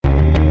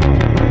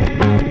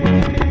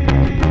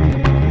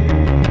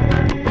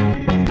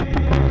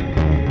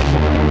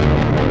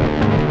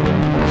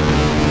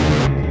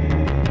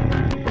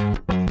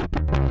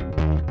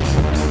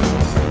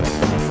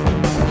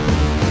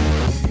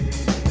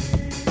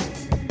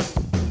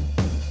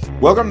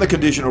Welcome to the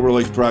Conditional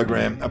Release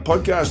Program, a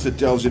podcast that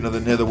delves into the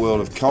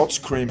netherworld of cults,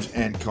 crims,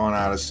 and con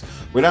artists.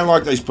 We don't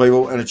like these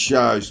people, and it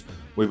shows.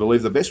 We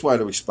believe the best way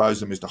to expose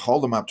them is to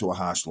hold them up to a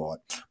harsh light,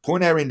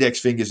 point our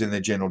index fingers in their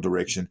general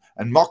direction,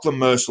 and mock them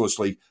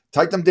mercilessly,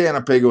 take them down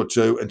a peg or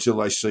two until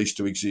they cease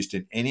to exist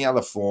in any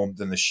other form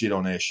than the shit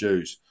on their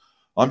shoes.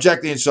 I'm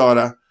Jack the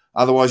Insider,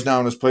 otherwise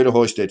known as Peter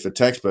Hoisted for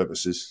tax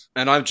purposes.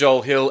 And I'm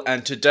Joel Hill,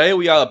 and today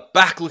we are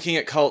back looking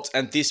at cults,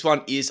 and this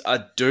one is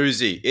a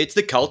doozy. It's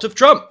the cult of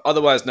Trump,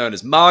 otherwise known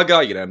as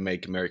MAGA,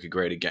 make America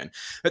great again.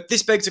 But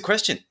this begs a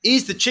question.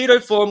 Is the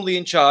Cheeto formally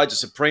in charge, a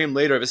supreme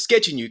leader of a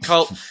sketchy new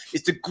cult?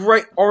 Is the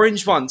great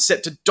orange one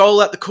set to dole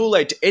out the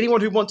Kool-Aid to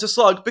anyone who wants a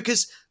slug?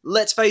 Because,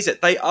 let's face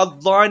it, they are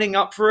lining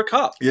up for a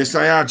cup. Yes,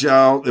 they are,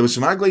 Joel. There was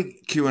some ugly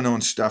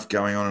QAnon stuff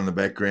going on in the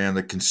background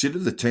that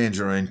considered the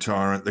Tangerine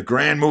Tyrant the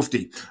Grand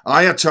Mufti,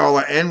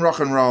 Ayatollah and rock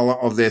and roller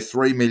of their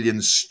 3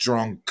 million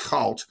strong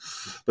cult.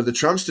 But the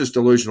Trumpsters'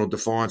 delusional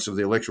defiance of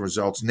the election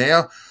results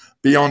now,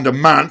 beyond a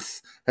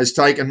month, has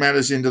taken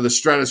matters into the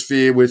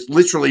stratosphere with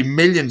literally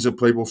millions of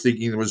people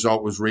thinking the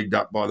result was rigged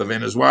up by the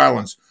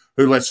Venezuelans,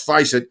 who, let's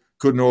face it,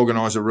 couldn't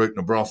organise a route in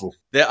a brothel.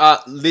 There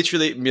are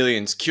literally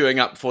millions queuing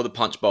up before the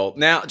punch bowl,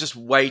 now just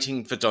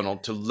waiting for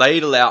Donald to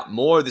ladle out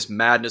more of this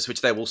madness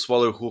which they will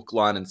swallow hook,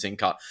 line and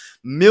sinker.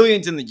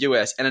 Millions in the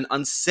US and an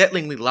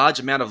unsettlingly large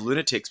amount of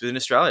lunatics within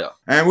Australia.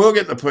 And we'll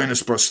get the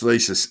penis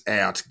prosthesis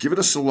out, give it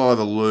a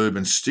saliva lube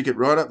and stick it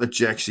right up the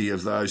jacksie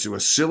of those who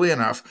are silly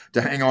enough to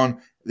hang on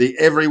the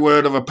every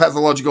word of a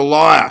pathological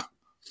liar.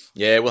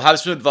 Yeah, we'll have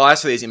some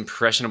advice for these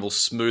impressionable,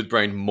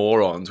 smooth-brained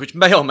morons, which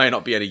may or may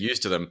not be any use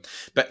to them.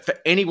 But for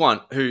anyone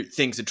who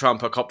thinks that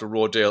Trump copped a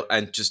raw deal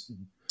and just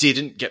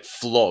didn't get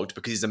flogged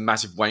because he's a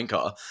massive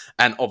wanker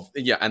and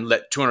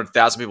let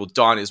 200,000 people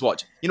die on his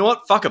watch, you know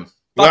what? Fuck him.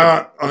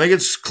 Well, I think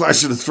it's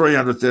closer to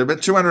 300,000,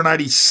 but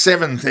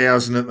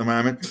 287,000 at the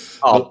moment.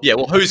 Oh, yeah,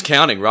 well, who's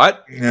counting, right?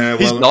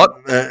 He's not.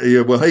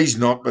 He's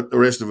not, but the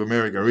rest of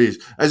America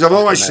is. As I've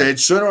always said,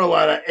 sooner or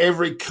later,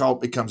 every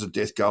cult becomes a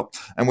death cult,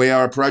 and we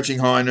are approaching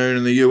high noon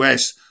in the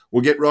US.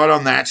 We'll get right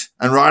on that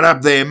and right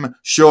up them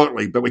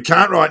shortly, but we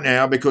can't right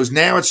now because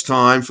now it's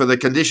time for the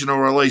Conditional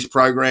Release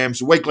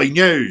Program's weekly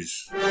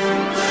news.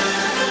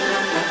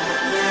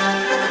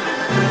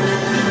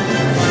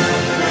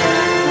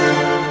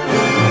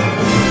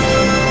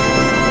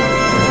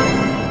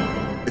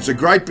 It's a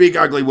great big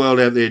ugly world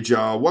out there,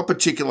 Joel. What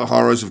particular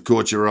horrors have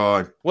caught your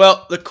eye?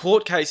 Well, the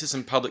court cases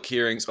and public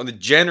hearings on the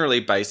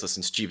generally baseless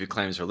and stupid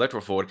claims for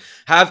electoral fraud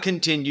have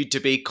continued to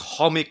be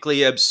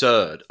comically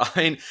absurd. I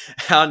mean,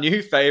 our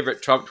new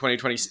favourite Trump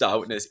 2020 star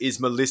witness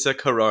is Melissa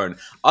Carone,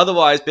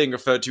 otherwise being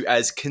referred to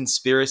as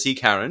Conspiracy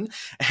Karen,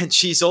 and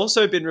she's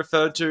also been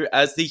referred to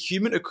as the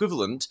human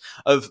equivalent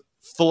of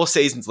Four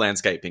Seasons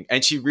landscaping,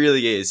 and she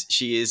really is.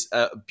 She is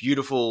a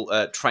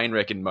beautiful train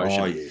wreck in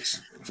motion. Oh, yes.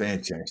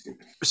 Fantastic.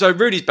 So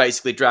Rudy's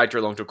basically dragged her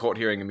along to a court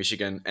hearing in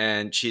Michigan,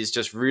 and she's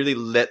just really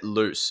let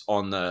loose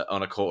on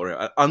a courtroom,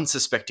 an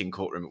unsuspecting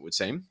courtroom, it would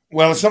seem.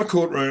 Well, it's not a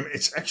courtroom.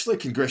 It's actually a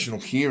congressional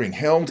hearing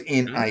held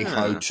in a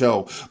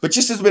hotel. But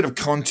just as a bit of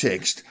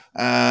context,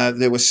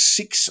 there were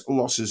 6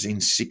 losses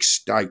in 6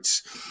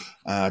 states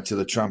to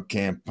the Trump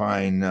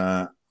campaign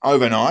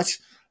overnight.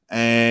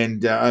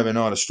 And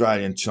overnight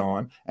Australian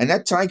time. And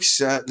that takes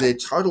their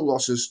total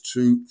losses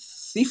to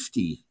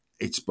 50,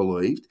 it's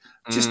believed.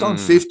 Just on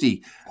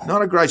 50.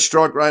 Not a great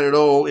strike rate at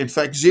all. In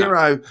fact,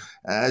 zero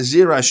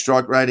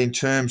strike rate in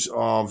terms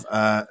of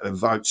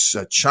votes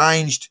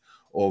changed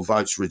or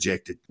votes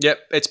rejected.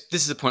 Yep, this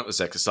is a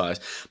pointless exercise.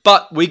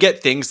 But we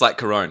get things like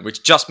Carone,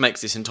 which just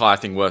makes this entire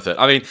thing worth it.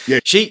 I mean,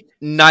 She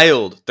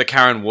nailed the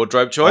Karen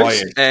wardrobe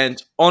choice,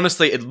 and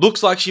honestly, it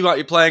looks like she might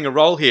be playing a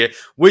role here,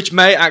 which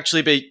may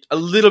actually be a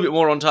little bit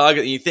more on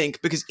target than you think,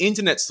 because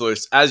internet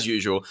sleuths, as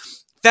usual,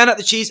 found out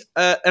that she's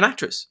an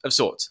actress of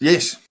sorts.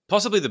 Yes.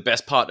 Possibly the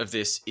best part of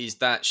this is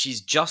that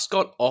she's just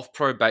got off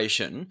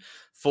probation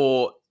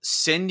for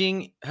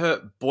sending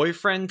her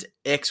boyfriend's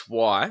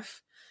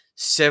ex-wife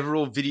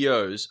several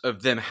videos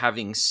of them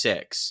having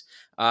sex.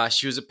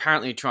 She was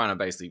apparently trying to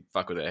basically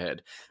fuck with her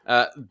head.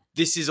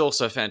 This is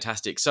also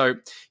fantastic. So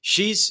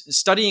she's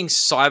studying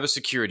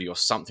cybersecurity or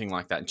something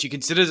like that. And she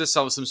considers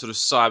herself some sort of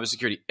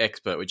cybersecurity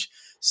expert, which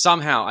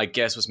somehow, I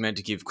guess, was meant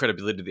to give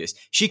credibility to this.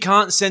 She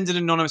can't send an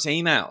anonymous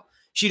email.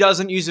 She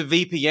doesn't use a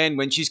VPN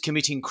when she's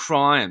committing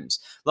crimes.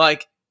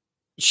 Like,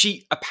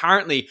 she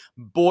apparently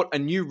bought a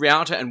new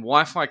router and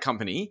Wi-Fi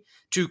company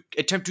to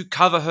attempt to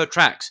cover her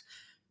tracks.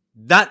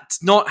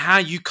 That's not how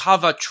you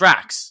cover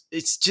tracks.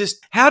 It's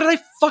just, how do they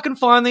fucking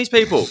find these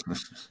people?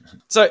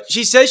 So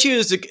she says she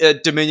was a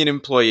Dominion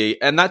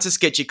employee, and that's a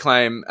sketchy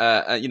claim,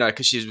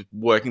 because she was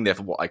working there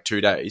for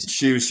 2 days.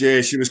 She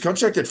was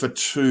contracted for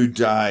 2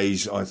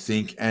 days, I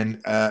think,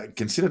 and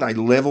considered a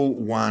level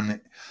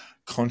 1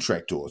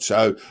 contractor.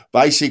 So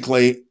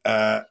basically,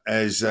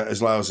 as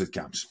low as it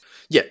comes.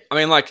 Yeah, I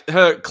mean, like,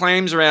 her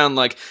claims around,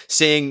 like,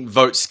 seeing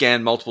votes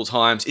scanned multiple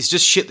times is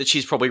just shit that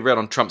she's probably read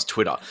on Trump's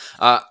Twitter.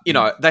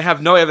 They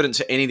have no evidence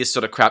for any of this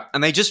sort of crap,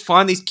 and they just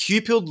find these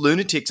cupid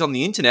lunatics on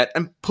the internet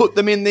and put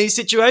them in these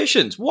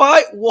situations.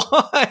 Why?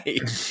 Why?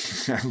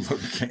 Look,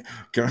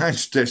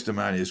 Carone's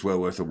testimony is well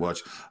worth a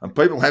watch. And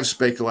people have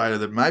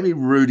speculated that maybe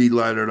Rudy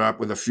loaded up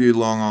with a few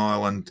Long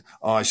Island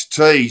iced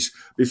teas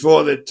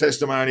before the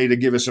testimony to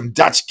give her some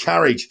Dutch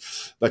courage.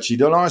 But she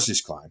denies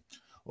this claim,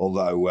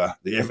 although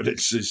the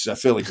evidence is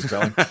fairly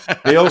compelling.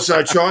 He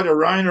also tried to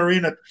rein her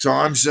in at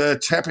times,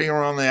 tapping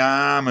her on the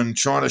arm and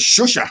trying to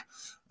shush her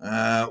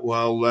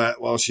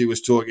while she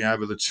was talking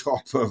over the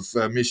top of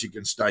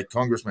Michigan State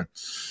Congressman.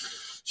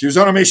 She was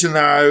on a mission,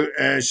 though,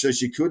 so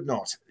she could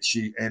not,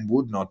 and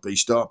would not be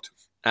stopped.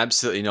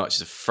 Absolutely not.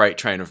 She's a freight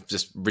train of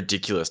just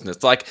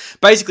ridiculousness. Like,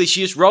 basically,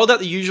 she just rolled out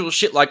the usual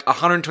shit, like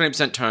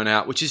 120%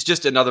 turnout, which is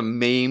just another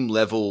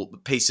meme-level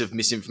piece of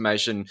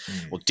misinformation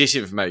or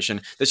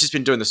disinformation that's just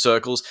been doing the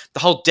circles.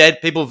 The whole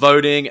dead people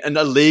voting and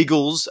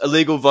illegal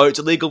votes,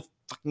 illegal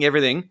fucking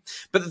everything.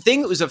 But the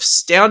thing that was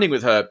astounding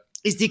with her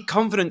is the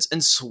confidence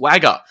and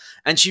swagger.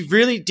 And she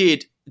really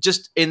did,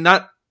 just in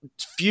that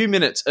few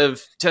minutes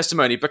of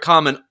testimony,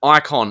 become an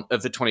icon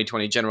of the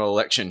 2020 general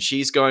election.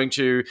 She's going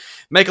to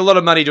make a lot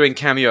of money doing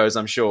cameos,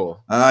 I'm sure.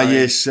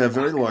 Yes,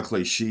 very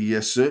likely. She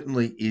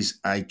certainly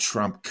is a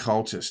Trump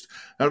cultist.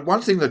 And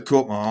one thing that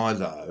caught my eye,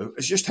 though,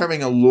 is just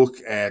having a look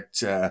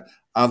at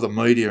other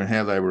media and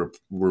how they were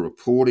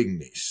reporting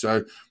this.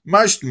 So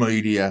most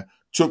media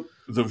took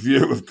the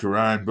view of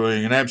Carone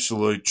being an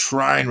absolute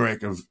train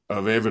wreck of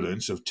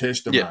evidence, of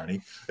testimony.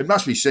 Yeah. It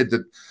must be said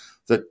that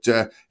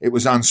it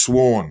was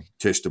unsworn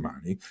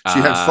testimony. She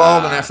had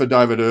filed an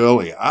affidavit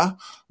earlier,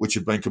 which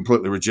had been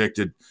completely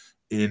rejected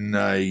in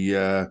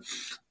a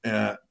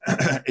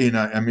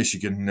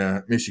Michigan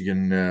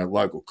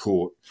local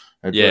court.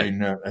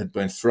 Had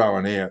been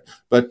thrown out.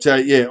 But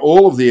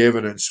all of the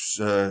evidence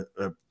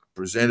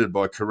presented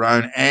by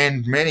Carone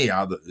and many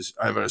others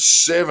over a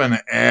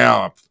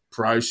 7-hour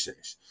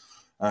process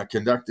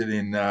conducted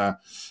in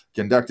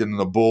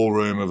the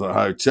ballroom of a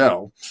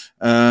hotel,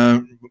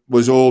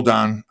 was all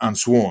done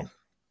unsworn.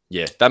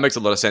 Yeah, that makes a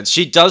lot of sense.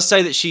 She does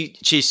say that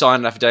she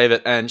signed an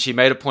affidavit, and she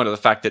made a point of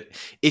the fact that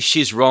if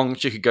she's wrong,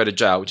 she could go to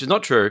jail, which is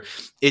not true.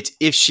 It's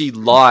if she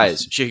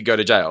lies, she could go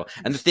to jail.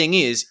 And the thing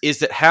is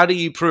that how do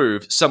you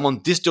prove someone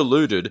this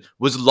deluded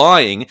was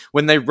lying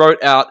when they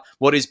wrote out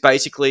what is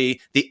basically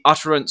the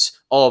utterance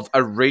of a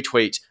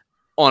retweet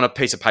on a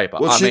piece of paper?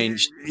 Well, she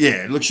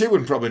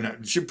wouldn't probably know.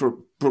 She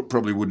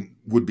probably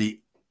would be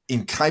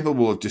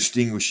incapable of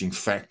distinguishing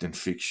fact and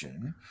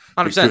fiction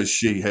 100%. Because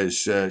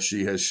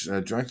she has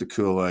drank the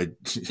Kool-Aid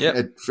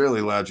at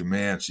fairly large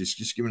amounts. She's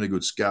just given a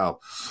good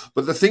skull.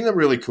 But the thing that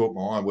really caught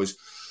my eye was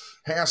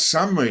how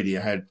some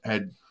media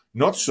had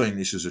not seen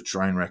this as a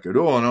train wreck at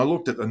all. And I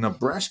looked at the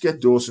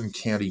Nebraska-Dawson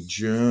County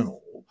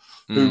Journal,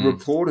 who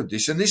reported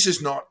this. And this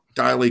is not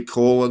Daily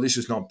Caller. This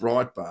is not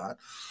Breitbart.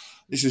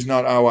 This is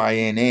not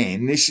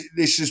OANN.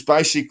 This is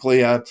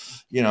basically I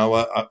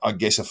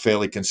guess a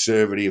fairly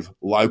conservative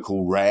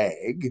local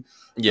rag.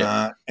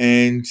 Yeah.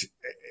 And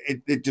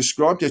it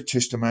described her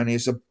testimony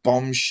as a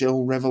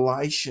bombshell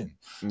revelation.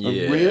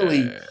 Yeah.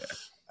 Really,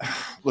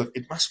 look,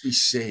 it must be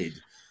said,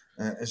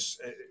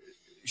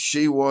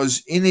 she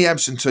was in the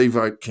absentee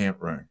vote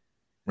count room,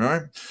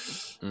 right?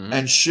 Mm-hmm.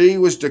 And she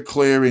was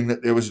declaring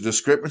that there was a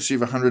discrepancy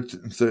of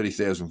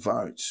 130,000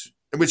 votes,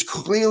 which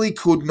clearly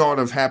could not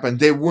have happened.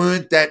 There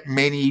weren't that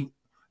many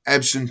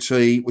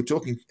absentee. We're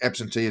talking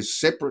absentee as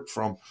separate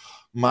from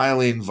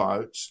mail-in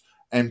votes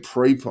and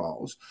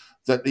pre-polls,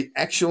 that the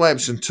actual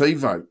absentee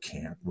vote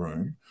count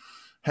room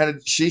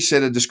she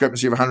said, a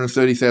discrepancy of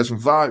 130,000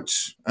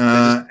 votes.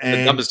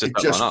 The numbers just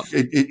don't line up.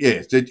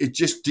 It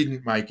just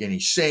didn't make any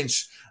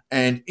sense.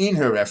 And in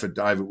her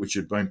affidavit, which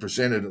had been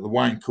presented at the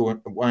Wayne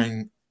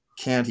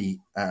County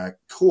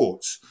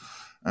courts,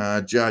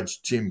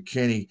 Judge Tim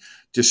Kenny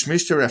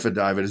dismissed her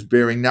affidavit as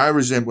bearing no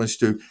resemblance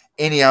to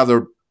any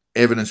other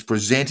evidence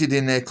presented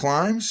in their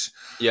claims.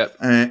 Yep.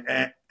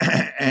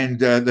 And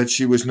that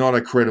she was not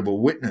a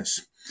credible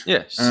witness.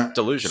 Yes,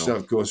 delusional. So,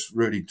 of course,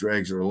 Rudy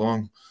drags her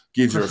along,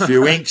 gives her a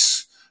few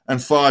inks,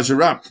 and fires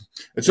her up.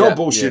 It's all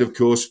bullshit, of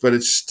course, but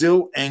it's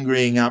still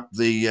angering up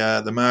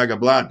the MAGA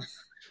blood.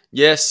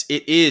 Yes,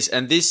 it is.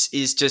 And this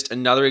is just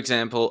another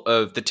example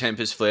of the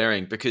tempers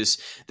flaring, because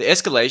the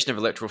escalation of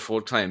electoral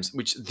fraud claims,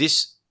 which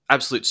this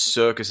absolute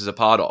circus is a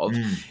part of,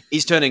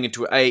 is turning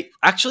into a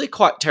actually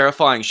quite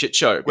terrifying shit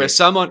show where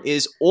someone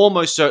is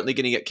almost certainly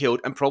going to get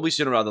killed, and probably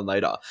sooner rather than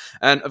later.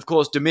 And of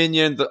course,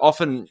 Dominion, the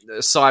often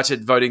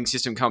cited voting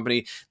system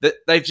company, that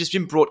they've just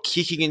been brought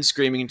kicking and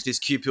screaming into this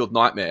Q-pilled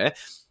nightmare.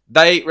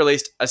 They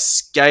released a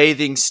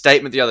scathing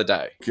statement the other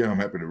day. Yeah, I'm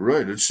happy to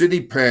read it. Sidney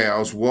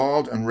Powell's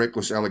wild and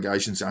reckless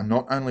allegations are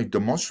not only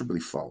demonstrably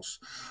false,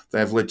 they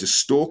have led to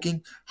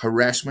stalking,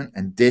 harassment,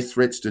 and death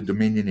threats to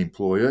Dominion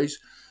employees.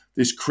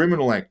 This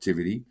criminal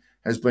activity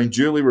has been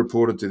duly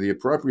reported to the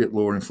appropriate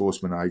law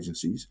enforcement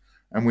agencies,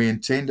 and we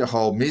intend to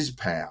hold Ms.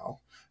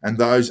 Powell and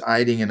those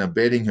aiding and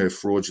abetting her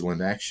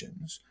fraudulent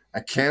actions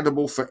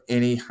accountable for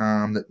any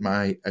harm that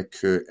may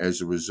occur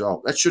as a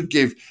result. That should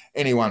give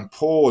anyone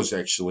pause,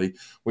 actually.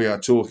 We are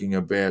talking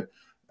about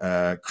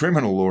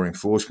criminal law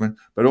enforcement,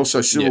 but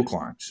also civil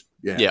claims.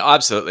 Yeah,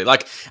 absolutely.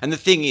 And the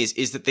thing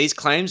is that these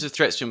claims of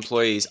threats to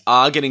employees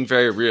are getting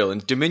very real,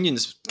 and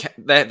Dominion's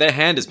their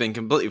hand has been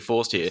completely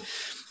forced here.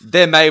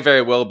 There may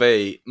very well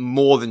be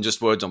more than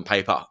just words on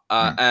paper.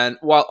 And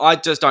while I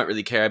just don't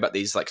really care about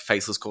these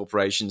faceless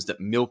corporations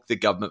that milk the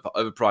government for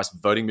overpriced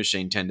voting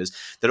machine tenders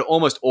that are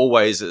almost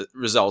always a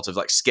result of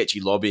sketchy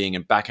lobbying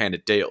and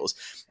backhanded deals,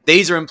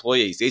 these are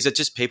employees. These are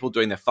just people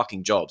doing their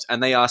fucking jobs,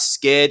 and they are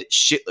scared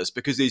shitless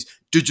because these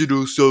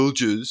digital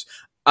soldiers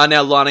are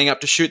now lining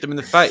up to shoot them in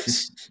the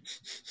face.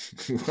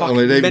 Well,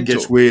 it even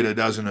gets weirder,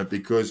 doesn't it?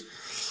 Because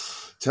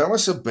tell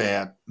us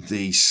about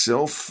the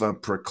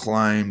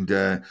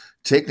self-proclaimed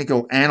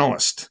technical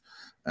analyst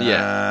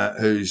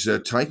who's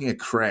taking a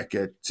crack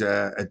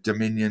at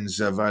Dominion's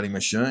voting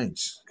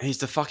machines. He's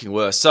the fucking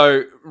worst.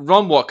 So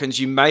Ron Watkins,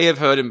 you may have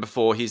heard him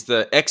before. He's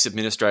the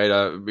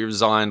ex-administrator. He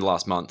resigned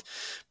last month.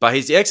 But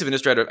he's the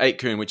ex-administrator of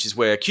 8kun, which is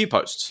where Q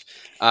posts.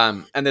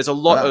 And there's a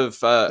lot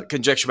of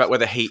conjecture about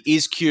whether he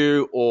is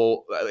Q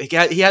or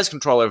he has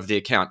control over the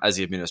account as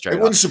the administrator.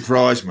 It wouldn't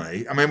surprise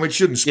me. I mean, we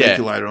shouldn't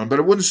speculate on, but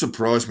it wouldn't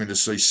surprise me to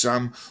see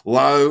some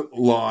low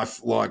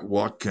life like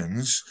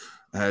Watkins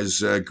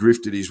has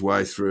grifted his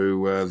way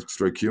through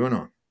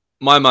QAnon.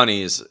 My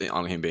money is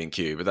on him being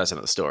Q, but that's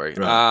another story.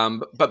 Right.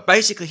 But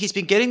basically, he's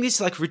been getting this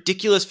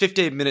ridiculous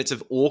 15 minutes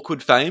of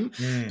awkward fame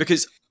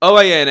because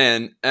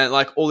OANN and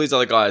all these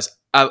other guys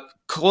are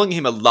calling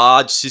him a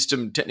large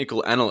system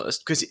technical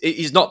analyst because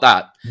he's not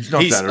that. He's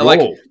not that at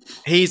all.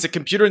 He's a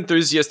computer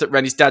enthusiast that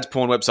ran his dad's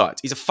porn websites.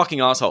 He's a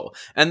fucking asshole.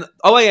 And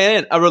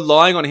OANN are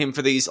relying on him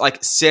for these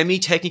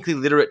semi-technically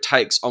literate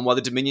takes on why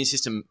the Dominion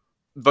system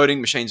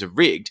voting machines are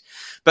rigged.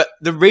 But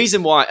the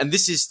reason why, and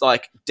this is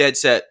dead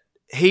set,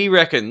 he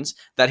reckons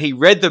that he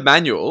read the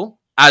manual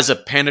as a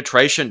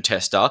penetration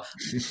tester,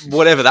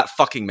 whatever that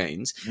fucking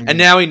means, and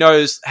now he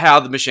knows how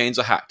the machines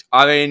are hacked.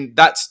 I mean,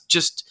 that's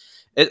just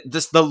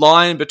the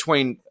line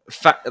between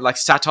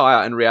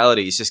satire and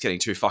reality is just getting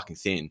too fucking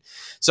thin.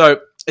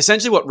 So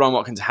essentially what Ron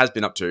Watkins has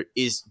been up to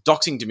is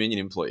doxing Dominion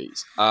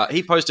employees.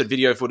 He posted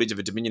video footage of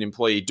a Dominion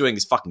employee doing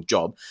his fucking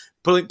job,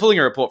 pulling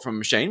a report from a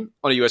machine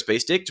on a USB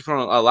stick to put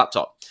on a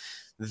laptop.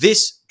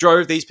 This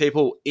drove these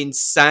people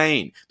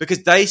insane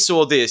because they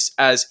saw this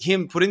as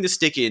him putting the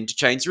stick in to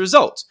change the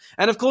results.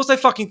 And of course they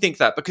fucking think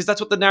that because that's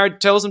what the narrative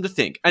tells them to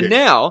think. And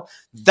now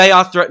they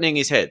are threatening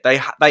his head. They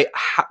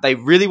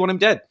really want him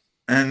dead.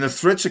 And the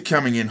threats are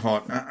coming in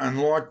hot.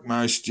 Unlike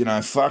most,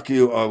 fuck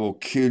you, I will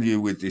kill you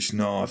with this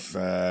knife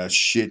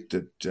shit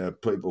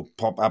that people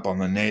pop up on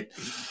the net.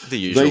 The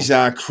usual. These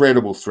are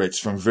credible threats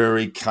from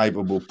very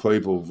capable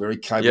people,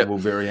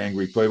 very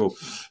angry people.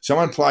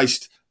 Someone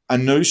placed a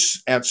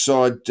noose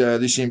outside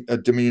this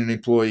Dominion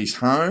employee's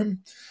home.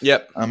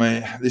 Yep. I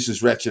mean, this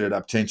has ratcheted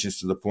up tensions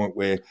to the point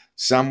where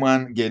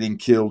someone getting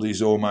killed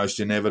is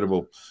almost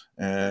inevitable.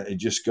 You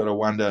just got to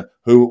wonder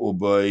who it will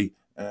be.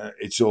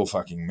 It's all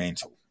fucking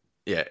mental.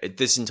 Yeah,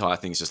 this entire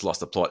thing's just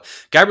lost the plot.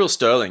 Gabriel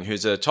Sterling,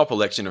 who's a top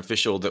election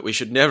official that we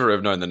should never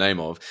have known the name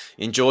of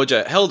in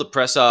Georgia, held a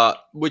presser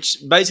which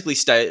basically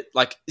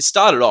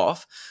started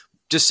off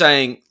just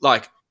saying,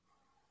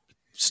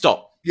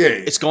 stop. Yeah.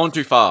 It's gone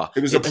too far. It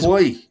was a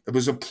plea. It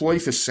was a plea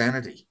for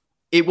sanity.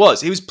 It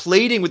was. He was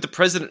pleading with the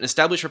president and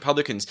established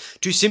Republicans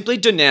to simply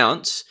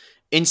denounce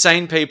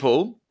insane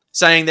people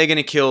saying they're going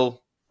to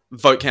kill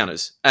vote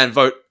counters and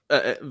vote,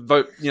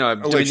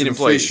 Dominion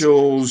employees.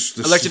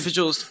 Elected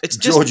officials. It's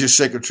just Georgia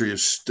Secretary of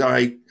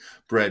State,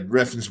 Brad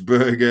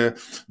Raffensperger,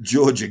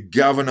 Georgia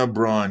Governor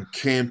Brian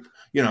Kemp,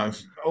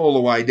 all the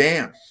way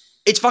down.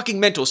 It's fucking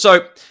mental.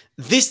 So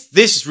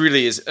this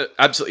really is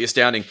absolutely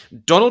astounding.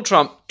 Donald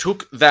Trump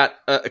took that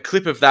a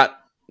clip of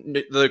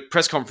the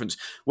press conference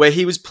where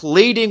he was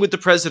pleading with the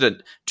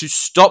president to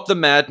stop the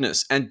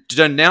madness and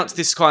denounce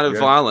this kind of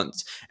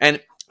violence.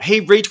 And he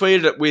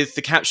retweeted it with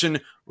the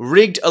caption,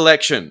 "Rigged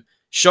election.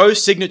 Show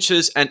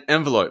signatures and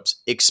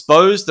envelopes.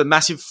 Expose the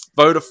massive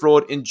voter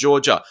fraud in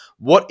Georgia.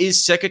 What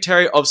is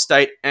Secretary of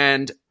State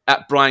and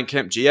at Brian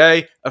Kemp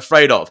GA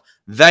afraid of?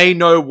 They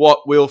know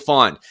what we'll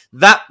find."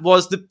 That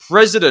was the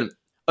president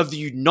of the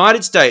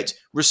United States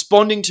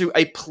responding to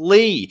a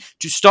plea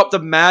to stop the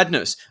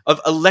madness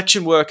of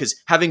election workers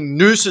having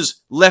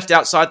nooses left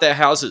outside their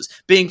houses,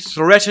 being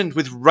threatened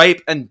with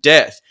rape and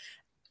death.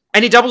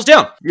 And he doubles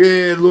down.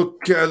 Yeah,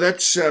 look,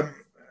 that's...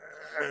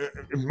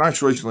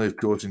 most recently, of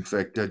course, in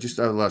fact, just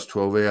over the last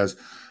 12 hours,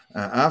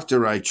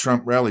 after a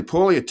Trump rally,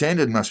 poorly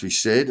attended, must be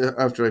said,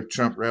 after a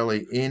Trump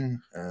rally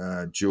in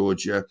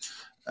Georgia,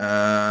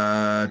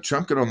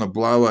 Trump got on the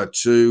blower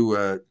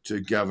to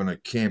Governor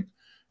Kemp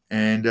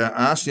and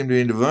asked him to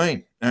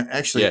intervene.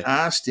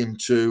 Asked him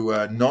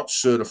to not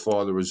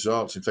certify the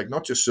results. In fact,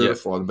 not just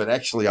certify them, but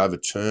actually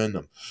overturn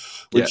them,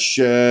 which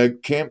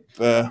Kemp,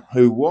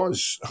 who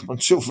was, up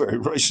until very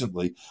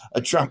recently, a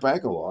Trump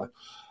acolyte,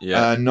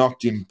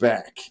 knocked him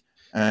back.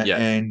 Yeah.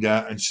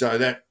 And so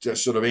that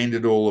sort of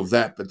ended all of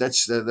that. But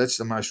that's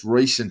the most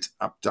recent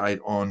update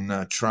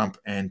on Trump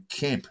and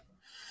Kemp.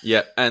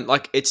 Yeah, and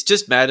like it's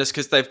just madness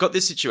because they've got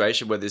this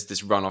situation where there's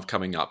this runoff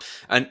coming up,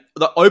 and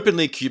the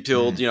openly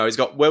cupilled, he's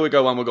got "where we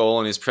go, one will go" all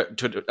on his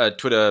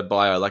Twitter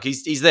bio. Like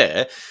he's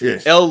there.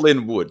 Yes. L.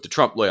 Lynn Wood, the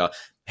Trump lawyer,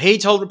 he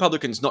told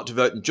Republicans not to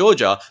vote in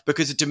Georgia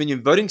because the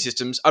Dominion voting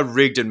systems are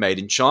rigged and made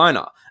in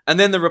China. And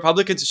then the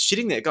Republicans are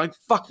shitting there, going,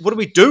 "Fuck, what do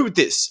we do with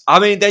this?" I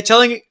mean, they're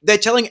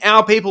telling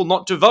our people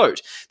not to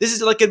vote. This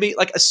is like going to be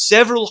like a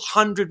several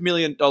 $100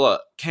 million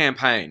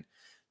campaign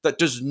that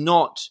does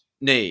not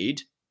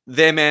need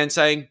their man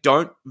saying,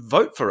 "Don't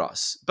vote for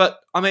us."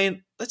 But, I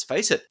mean, let's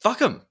face it. Fuck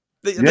them.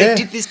 They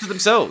did this to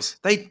themselves.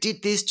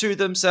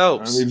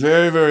 It'll be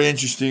very, very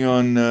interesting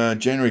on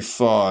January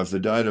 5, the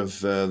date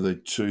of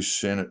the two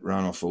Senate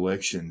runoff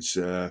elections.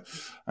 And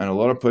a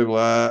lot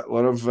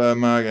of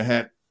MAGA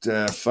hat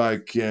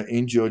folk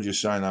in Georgia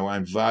saying they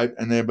won't vote,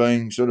 and they're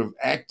being sort of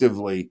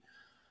actively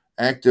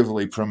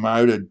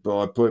promoted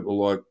by people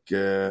like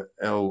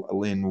L.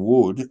 Lynn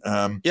Wood.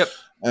 Yep.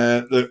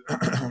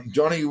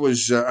 Johnny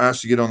was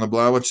asked to get on the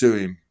blower to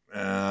him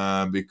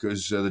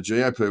because the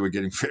GOP were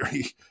getting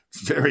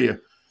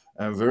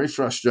very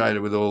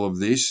frustrated with all of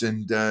this.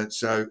 And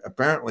so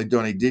apparently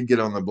Donny did get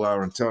on the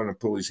blower and told him to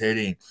pull his head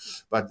in.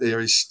 But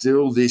there is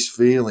still this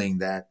feeling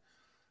that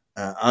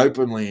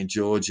openly in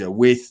Georgia,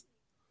 with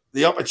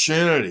the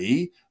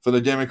opportunity for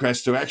the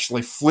Democrats to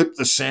actually flip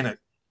the Senate,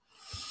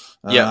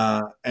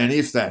 and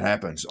if that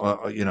happens,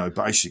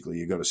 basically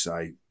you've got to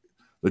say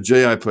the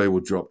GOP will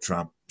drop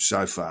Trump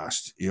so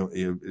fast, he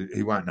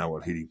won't know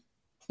what hit him.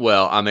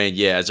 Well, I mean,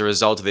 yeah, as a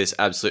result of this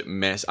absolute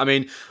mess. I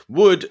mean,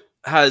 Wood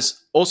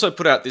has also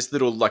put out this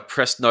little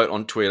press note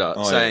on Twitter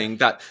saying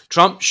that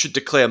Trump should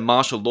declare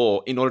martial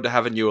law in order to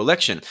have a new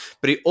election.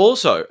 But he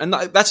also, and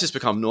that's just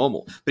become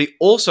normal, but he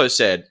also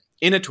said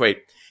in a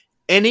tweet,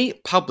 "Any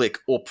public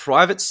or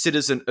private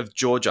citizen of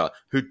Georgia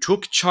who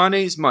took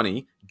Chinese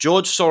money,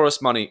 George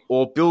Soros money,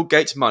 or Bill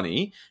Gates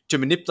money to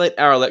manipulate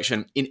our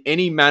election in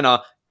any manner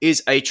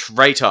is a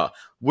traitor.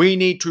 We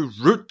need to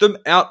root them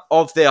out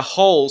of their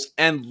holes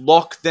and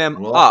lock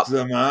them up.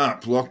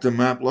 Lock them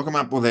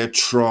up without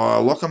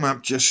trial. Lock them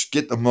up, just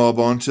get the mob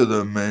onto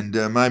them, and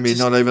maybe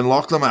not even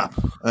lock them up.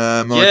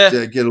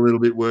 Get a little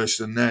bit worse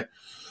than that.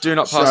 Do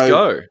not pass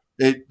go.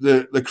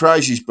 The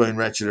crazy's been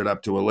ratcheted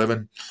up to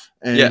 11,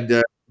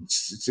 and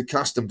it's a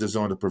custom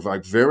designed to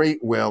provoke very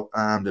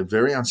well-armed and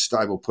very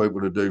unstable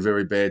people to do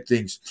very bad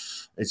things.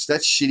 It's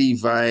that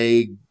shitty,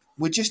 vague,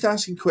 we're just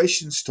asking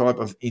questions type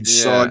of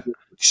inside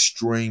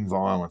extreme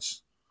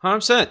violence.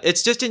 100%.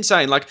 It's just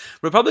insane. Like,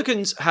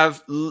 Republicans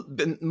have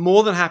been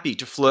more than happy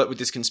to flirt with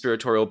this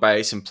conspiratorial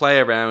base and play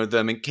around with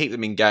them and keep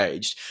them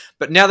engaged.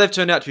 But now they've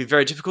turned out to be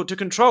very difficult to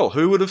control.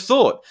 Who would have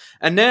thought?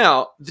 And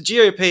now the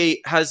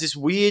GOP has this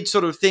weird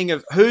sort of thing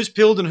of who's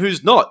pilled and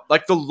who's not.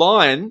 Like, the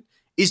line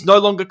is no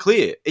longer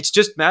clear. It's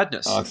just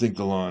madness. I think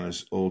the line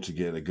is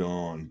altogether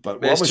gone.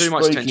 But there's too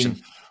much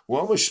tension.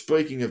 While we're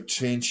speaking of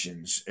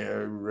tensions,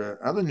 our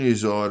other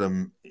news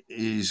item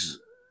is,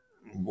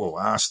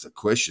 ask the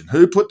question,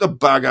 who put the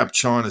bug up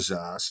China's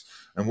ass?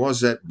 And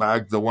was that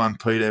bug the one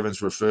Pete Evans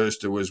refers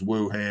to as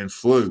Wuhan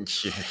flu?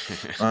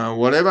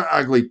 Whatever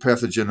ugly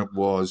pathogen it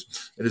was,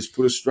 it has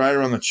put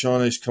Australia on the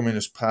Chinese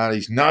Communist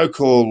Party's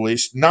no-call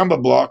list, number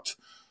blocked,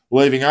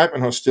 leaving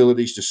open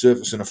hostilities to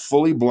surface in a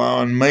fully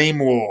blown meme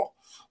war.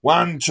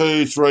 1,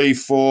 2, 3,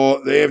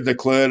 4, they've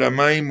declared a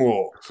meme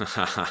war.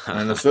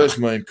 And the first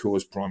meme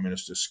caused Prime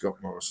Minister Scott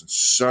Morrison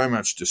so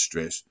much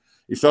distress,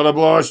 he felt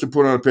obliged to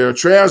put on a pair of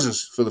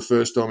trousers for the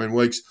first time in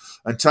weeks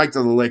and take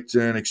to the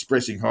lectern,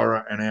 expressing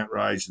horror and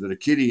outrage that a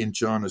kiddie in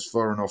China's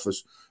Foreign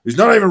Office, who's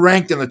not even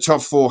ranked in the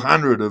top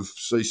 400 of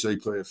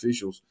CCP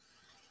officials,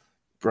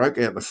 broke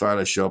out the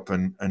Photoshop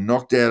and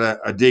knocked out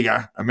a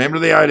digger, a member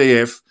of the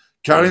ADF,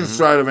 cutting the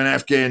throat of an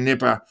Afghan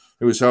nipper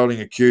who was holding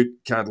a cute,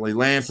 cuddly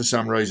lamb for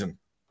some reason.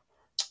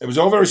 It was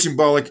all very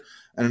symbolic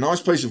and a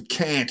nice piece of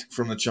cant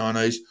from the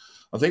Chinese.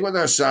 I think what they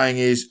were saying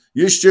is,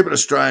 you stupid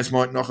Australians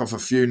might knock off a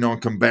few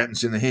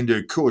non-combatants in the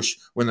Hindu Kush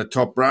when the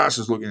top brass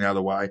is looking the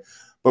other way.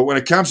 But when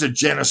it comes to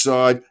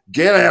genocide,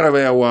 get out of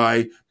our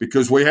way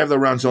because we have the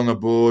runs on the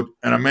board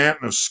and a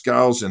mountain of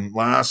skulls in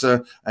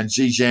Lhasa and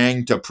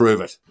Xinjiang to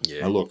prove it.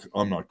 Yeah. Now, look,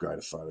 I'm not great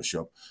at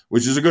Photoshop,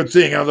 which is a good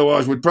thing.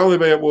 Otherwise, we'd probably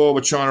be at war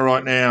with China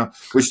right now,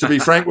 which, to be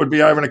frank, would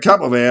be over in a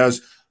couple of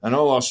hours. And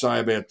all I'll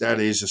say about that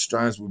is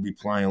Australians will be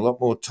playing a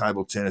lot more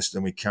table tennis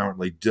than we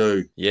currently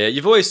do. Yeah,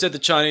 you've always said the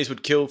Chinese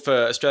would kill for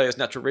Australia's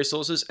natural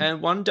resources, and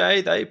one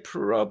day they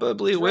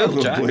probably will,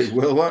 Jack.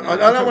 Will. I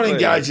don't want to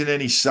engage in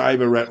any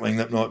sabre rattling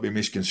that might be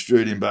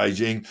misconstrued in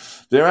Beijing.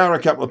 There are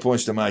a couple of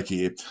points to make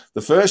here.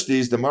 The first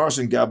is the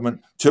Morrison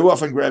government too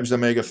often grabs the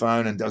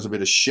megaphone and does a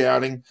bit of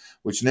shouting,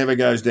 which never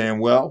goes down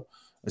well.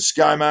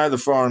 ScoMo, the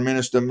Foreign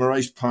Minister,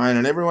 Maurice Payne,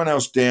 and everyone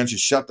else down should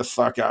shut the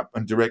fuck up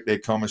and direct their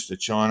comments to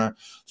China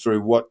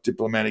through what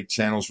diplomatic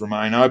channels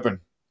remain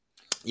open.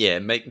 Yeah,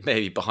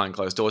 maybe behind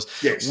closed doors.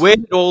 Yes. Where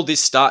did all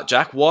this start,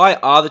 Jack? Why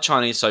are the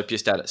Chinese so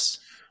pissed at us?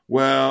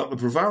 Well, the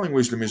prevailing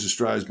wisdom is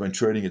Australia's been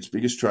treating its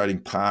biggest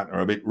trading partner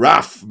a bit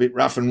rough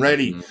and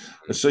ready.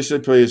 The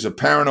CCP is a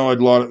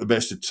paranoid lot at the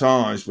best of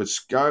times, but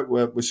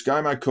with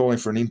ScoMo calling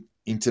for an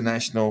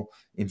international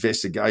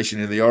investigation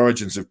into the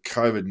origins of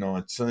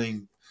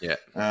COVID-19. Yeah,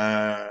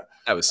 that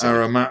was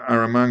are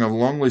among a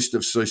long list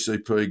of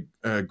CCP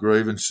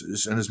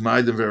grievances and has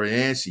made them very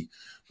antsy.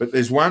 But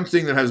there's one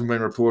thing that hasn't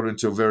been reported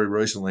until very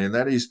recently, and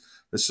that is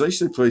the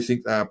CCP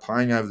think they are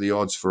paying over the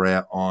odds for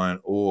our iron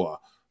ore.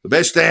 The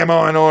best damn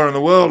iron ore in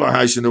the world, I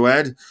hasten to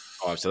add.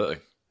 Oh, absolutely.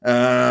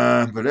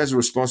 But as a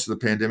response to the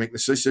pandemic, the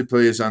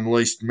CCP has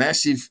unleashed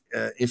massive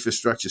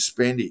infrastructure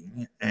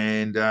spending,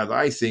 and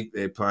they think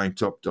they're paying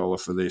top dollar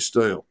for their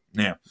steel.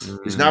 Now,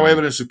 there's no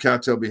evidence of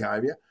cartel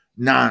behaviour,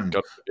 none.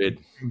 God forbid.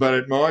 But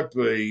it might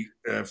be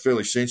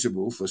fairly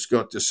sensible for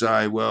Scott to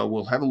say, well,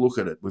 we'll have a look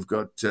at it. We've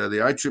got the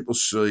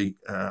ACCC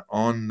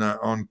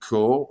on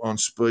call, on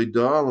speed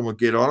dial, and we'll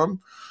get on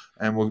them,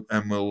 and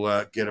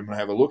we'll get them to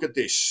have a look at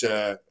this.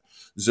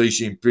 Xi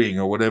Jinping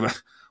or whatever,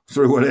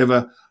 through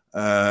whatever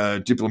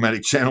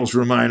diplomatic channels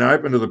remain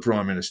open to the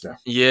Prime Minister.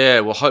 Yeah,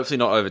 well, hopefully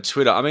not over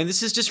Twitter. I mean,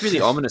 this is just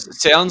really ominous. It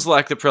sounds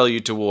like the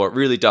prelude to war. It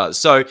really does.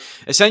 So,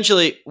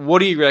 essentially, what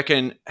do you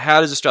reckon?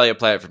 How does Australia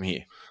play it from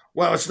here?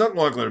 Well, it's not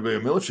likely to be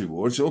a military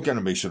war. It's all going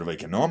to be sort of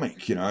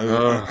economic, and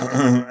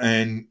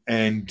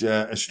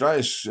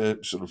Australia's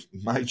sort of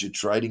major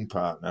trading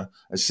partner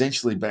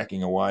essentially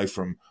backing away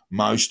from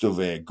most of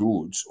our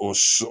goods or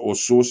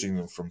sourcing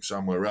them from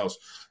somewhere else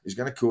is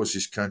going to cause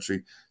this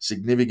country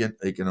significant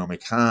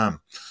economic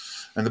harm.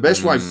 And the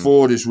best way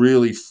forward is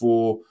really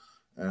for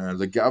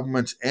the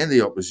government and the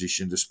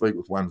opposition to speak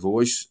with one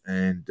voice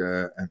and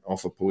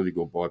offer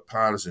political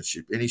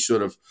bipartisanship. Any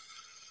sort of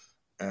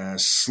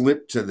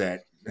slip to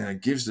that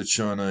gives the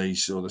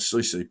Chinese or the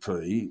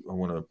CCP, I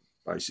want to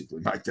basically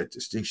make that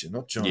distinction,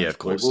 not Chinese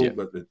people,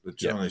 but the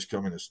Chinese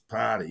Communist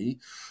Party,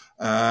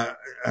 a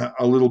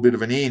little bit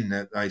of an in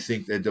that they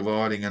think they're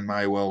dividing and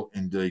may well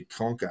indeed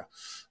conquer.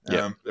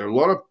 There are a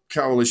lot of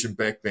coalition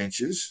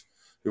backbenchers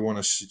who want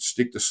to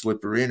stick the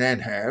slipper in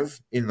and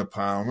have in the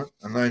parliament,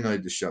 and they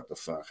need to shut the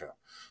fuck up.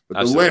 But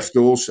Absolutely. The left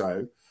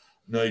also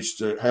needs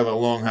to have a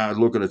long, hard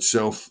look at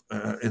itself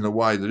in the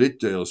way that it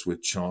deals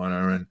with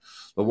China and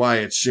the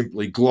way it's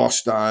simply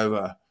glossed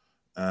over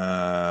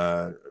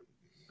the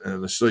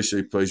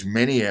CCP's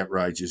many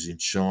outrages in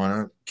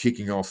China,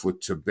 kicking off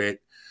with Tibet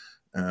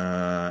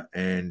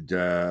and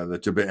how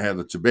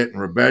the Tibetan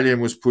rebellion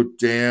was put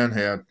down,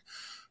 how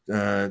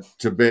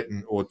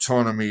Tibetan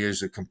autonomy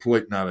is a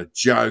complete and utter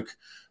joke,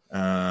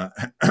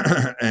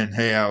 and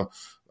how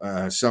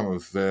some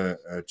of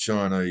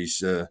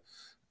Chinese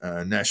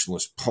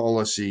nationalist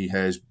policy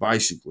has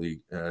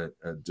basically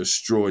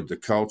destroyed the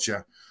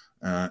culture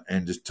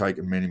and has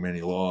taken many,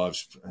 many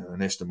lives,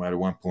 an estimated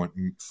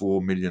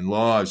 1.4 million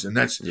lives. And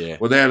that's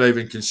without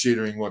even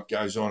considering what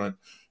goes on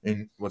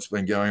in what's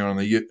been going on in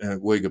the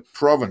Uyghur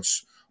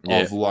province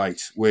of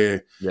late,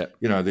 where,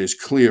 there's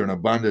clear and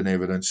abundant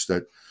evidence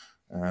that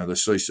the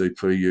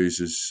CCP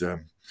uses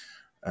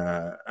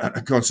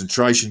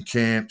concentration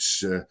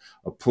camps,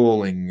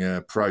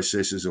 appalling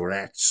processes or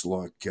acts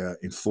like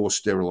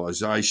enforced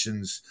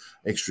sterilisations,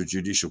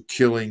 extrajudicial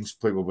killings,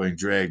 people being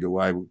dragged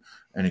away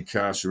and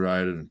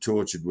incarcerated and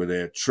tortured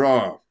without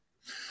trial.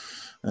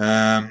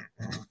 And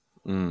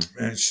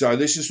so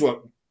this is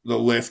what the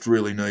left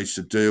really needs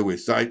to deal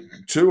with. They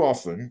too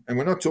often, and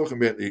we're not talking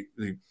about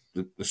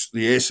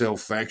the SL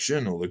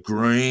faction or the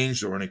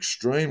Greens or an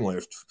extreme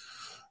left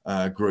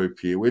group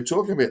here. We're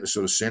talking about the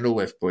sort of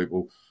centre-left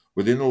people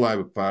within the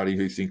Labor Party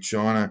who think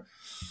China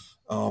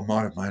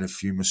might have made a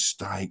few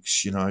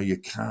mistakes. You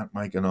can't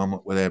make an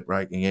omelette without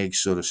breaking eggs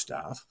sort of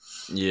stuff.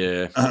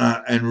 Yeah.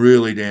 And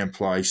really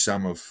downplay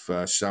some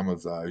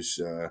of those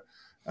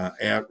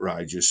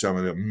outrages, some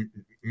of the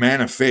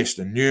manifest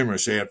and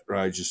numerous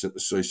outrages that the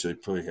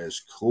CCP has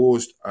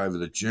caused over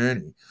the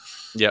journey.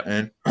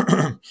 Yeah.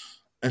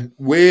 And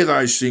where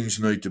those things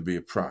need to be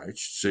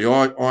approached, see,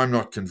 I'm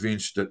not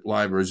convinced that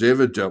Labor has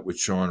ever dealt with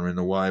China in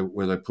the way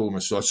where they pull them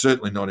aside,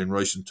 certainly not in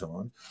recent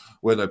times,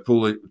 where they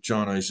pull the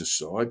Chinese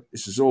aside.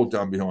 This is all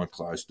done behind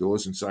closed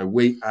doors. And so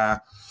we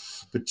are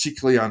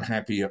particularly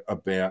unhappy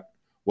about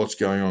what's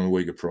going on in the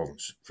Uyghur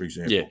province, for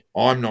example. Yeah.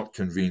 I'm not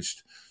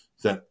convinced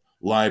that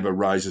Labor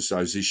raises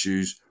those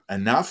issues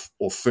enough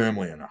or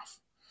firmly enough.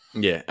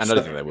 Yeah, and I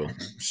don't think they will.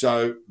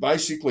 So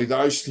basically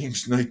those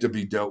things need to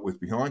be dealt with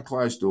behind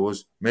closed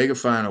doors,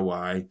 megaphone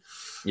away.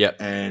 Yeah.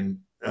 And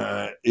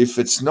if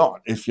it's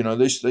not, if,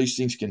 these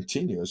things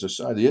continue, as I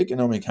say, the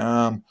economic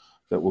harm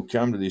that will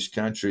come to this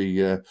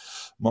country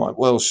might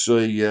well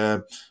see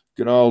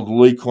good old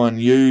Lee Kuan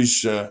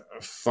Yew's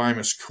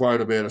famous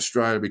quote about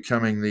Australia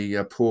becoming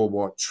the poor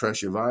white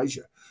trash of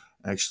Asia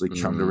actually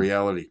come to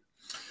reality.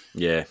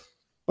 Yeah.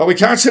 But we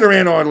can't sit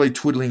around idly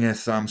twiddling our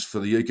thumbs for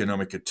the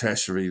economic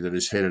catastrophe that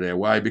is headed our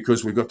way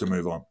because we've got to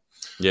move on.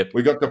 Yep.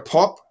 We've got to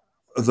pop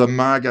the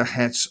MAGA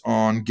hats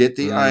on, get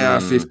the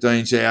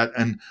AR-15s out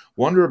and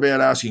wander about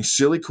asking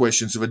silly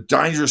questions of a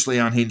dangerously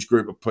unhinged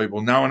group of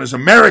people known as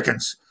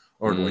Americans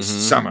or at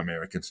least some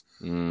Americans.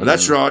 But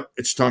that's right,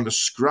 it's time to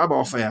scrub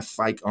off our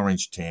fake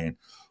orange tan,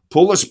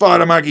 pull the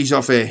spider monkeys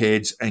off our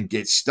heads, and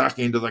get stuck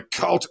into the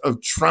cult of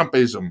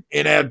Trumpism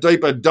in our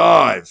deeper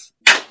dive.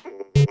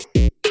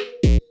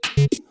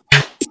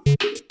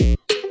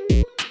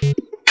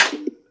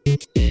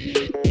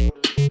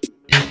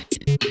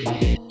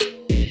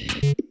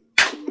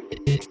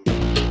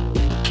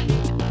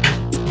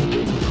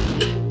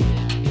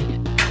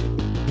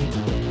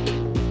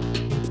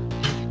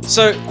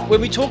 So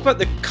when we talk about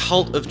the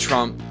cult of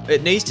Trump,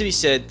 it needs to be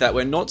said that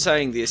we're not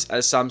saying this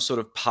as some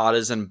sort of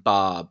partisan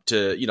barb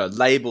to,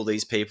 label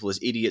these people as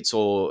idiots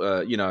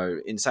or,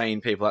 insane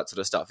people, that sort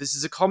of stuff. This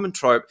is a common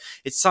trope.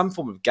 It's some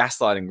form of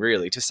gaslighting,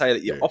 really, to say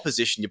that your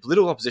opposition, your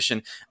political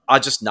opposition, are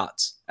just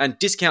nuts and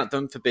discount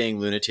them for being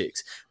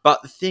lunatics.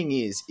 But the thing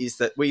is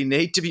that we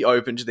need to be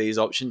open to these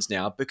options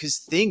now because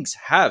things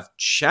have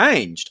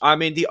changed. I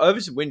mean, the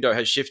Overton window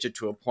has shifted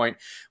to a point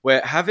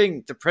where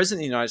having the President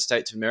of the United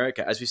States of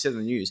America, as we said in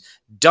the news,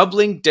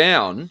 doubling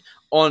down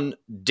on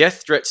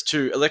death threats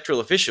to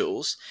electoral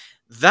officials,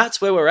 that's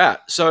where we're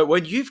at. So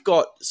when you've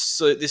got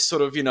this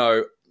sort of,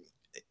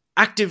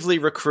 actively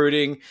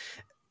recruiting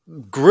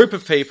group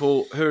of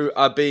people who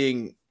are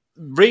being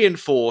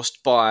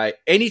reinforced by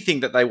anything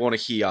that they want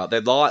to hear,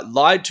 they're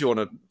lied to on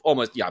a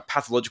almost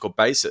pathological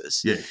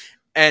basis,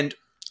 and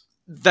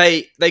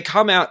they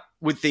come out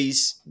with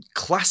these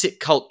classic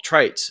cult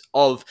traits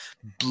of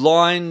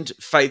blind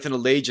faith and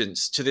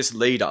allegiance to this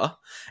leader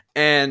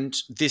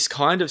and this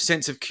kind of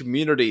sense of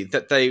community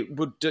that they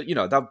would,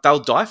 they'll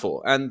die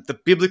for. And the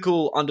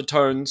biblical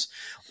undertones,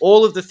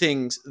 all of the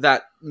things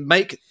that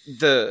make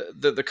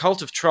the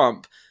cult of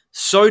Trump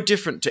so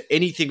different to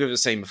anything we've ever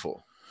seen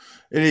before.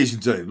 It is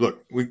indeed.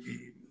 Look,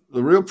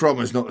 the real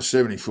problem is not the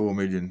 74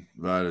 million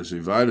voters who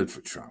voted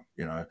for Trump.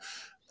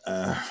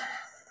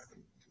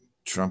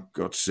 Trump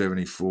got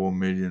 74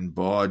 million,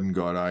 Biden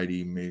got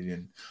 80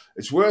 million.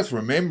 It's worth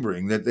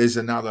remembering that there's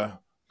another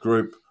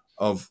group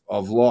of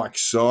like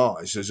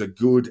size. There's a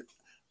good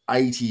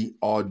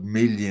 80-odd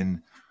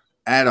million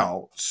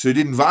adults who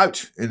didn't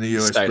vote in the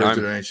US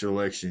presidential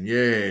election.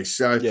 Yeah,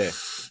 so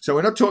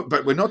we're not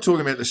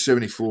talking about the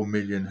 74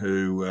 million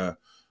who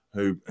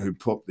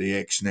popped the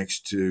X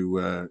next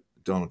to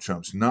Donald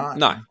Trump's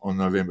name on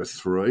November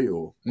 3.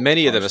 Or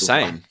many of them are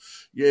sane.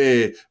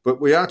 Yeah, but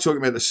we are talking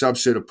about the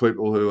subset of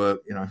people who are,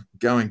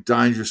 going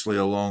dangerously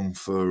along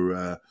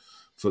for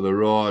the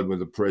ride with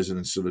the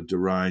president's sort of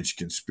deranged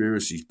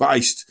conspiracies,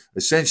 based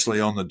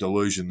essentially on the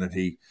delusion that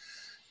he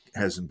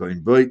hasn't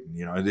been beaten.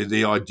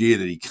 The idea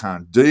that he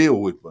can't deal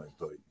with being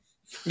beaten.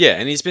 Yeah,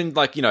 and he's been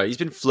he's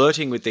been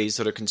flirting with these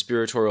sort of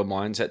conspiratorial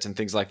mindsets and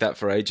things like that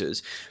for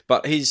ages.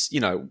 But he's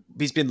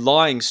been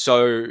lying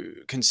so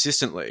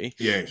consistently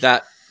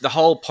that the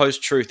whole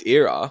post-truth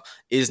era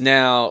is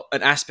now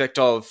an aspect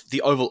of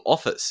the Oval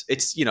Office.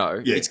 It's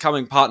it's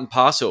coming part and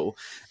parcel.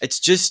 It's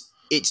just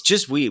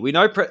weird. We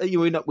know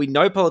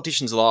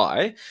politicians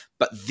lie,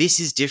 but this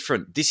is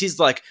different. This is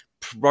like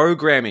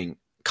programming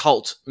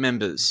cult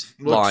members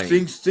lying.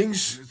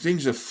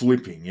 Things are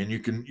flipping, and you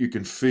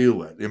can feel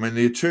that. I mean,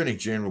 the Attorney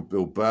General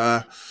Bill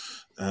Barr,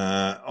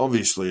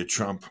 obviously a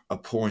Trump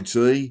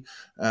appointee,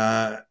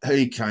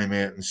 he came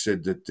out and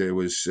said that there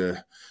was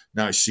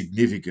no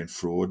significant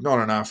fraud,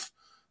 not enough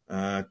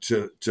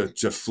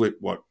to flip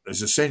what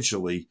is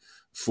essentially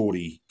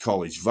 40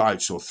 college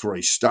votes or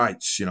 3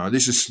 states.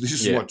 This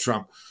is what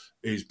Trump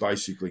is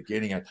basically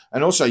getting at.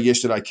 And also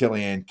yesterday,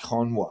 Kellyanne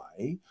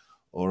Conway,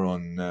 or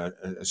on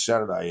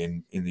Saturday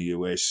in the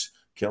US,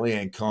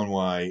 Kellyanne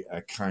Conway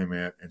came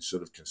out and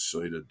sort of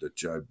conceded that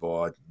Joe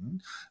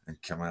Biden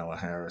and Kamala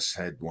Harris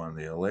had won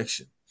the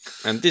election.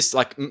 And this,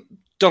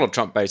 Donald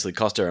Trump basically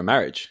cost her a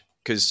marriage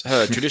because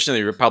her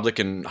traditionally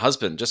Republican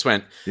husband just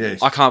went,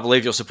 I can't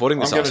believe you're supporting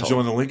this asshole. I'm going to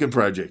join the Lincoln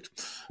Project.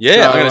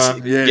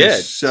 Yeah.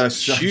 So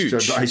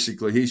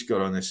basically he's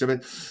got on this.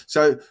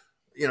 So,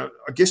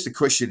 I guess the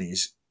question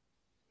is,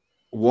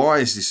 why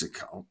is this a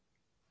cult?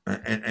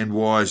 And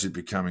why is it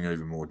becoming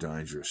even more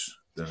dangerous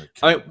than it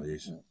currently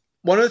is?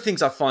 One of the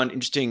things I find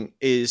interesting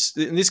is,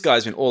 and this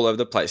guy's been all over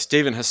the place,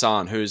 Stephen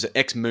Hassan, who's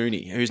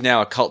ex-Mooney, who's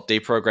now a cult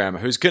deprogrammer,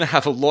 who's going to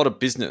have a lot of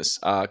business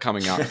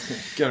coming up.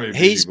 Going to be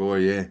a busy boy,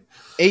 yeah.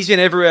 He's been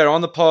everywhere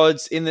on the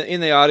pods, in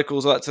the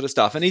articles, all that sort of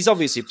stuff, and he's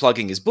obviously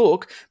plugging his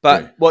book.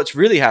 But what's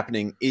really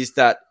happening is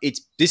that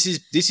this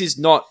is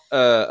not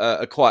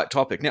a quiet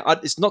topic. Now,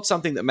 it's not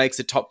something that makes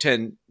the top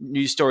 10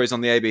 news stories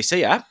on the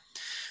ABC app,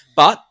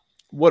 but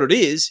what it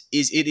is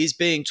it is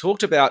being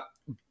talked about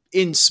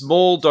in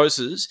small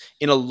doses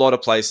in a lot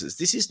of places.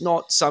 This is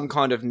not some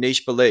kind of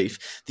niche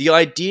belief. The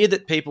idea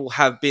that people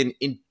have been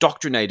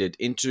indoctrinated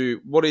into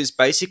what is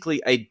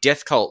basically a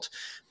death cult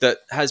that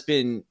has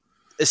been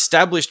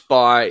established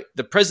by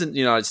the President of the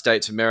United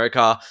States of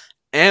America,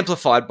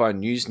 amplified by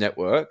news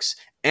networks,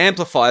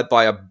 amplified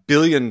by a $1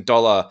 billion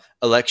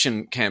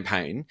election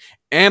campaign,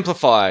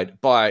 amplified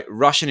by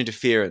Russian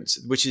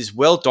interference, which is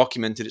well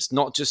documented. It's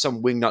not just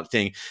some wingnut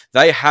thing.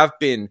 They have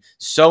been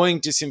sowing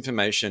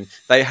disinformation.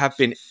 They have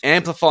been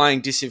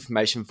amplifying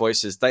disinformation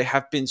voices. They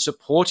have been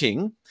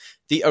supporting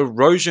the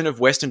erosion of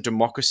Western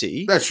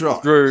democracy. That's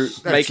right. Through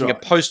That's making right. a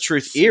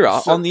post-truth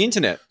era on the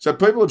internet. So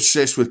people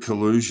obsessed with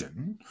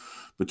collusion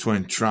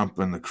between Trump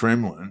and the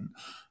Kremlin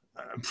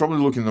probably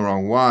looking the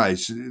wrong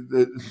ways.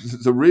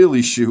 The real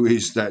issue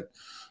is that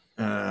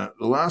the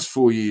last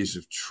 4 years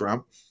of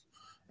Trump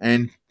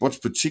and what's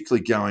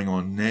particularly going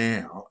on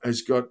now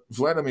has got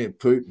Vladimir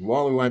Putin,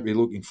 while we won't be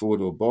looking forward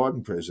to a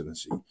Biden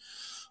presidency,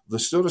 the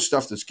sort of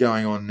stuff that's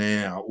going on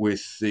now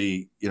with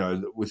the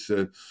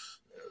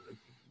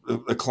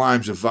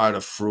claims of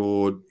voter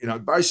fraud,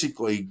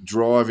 basically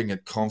driving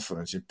at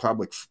confidence in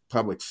public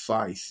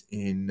faith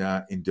in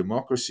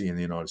democracy in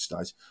the United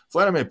States.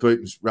 Vladimir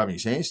Putin's rubbing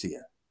his hands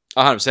together.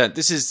 100%.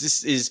 This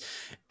is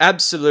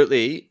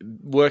absolutely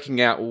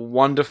working out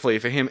wonderfully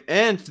for him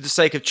and for the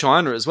sake of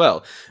China as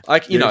well.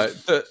 Like,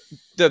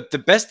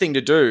 the best thing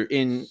to do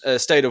in a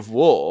state of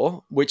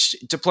war, which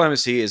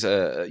diplomacy is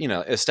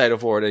a state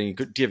of war at any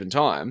given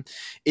time,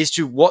 is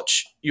to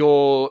watch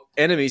your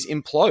enemies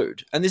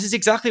implode. And this is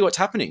exactly what's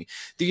happening.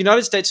 The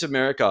United States of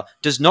America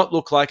does not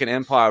look like an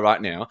empire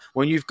right now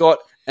when you've got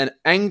an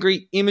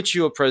angry,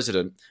 immature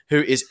president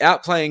who is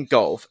out playing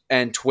golf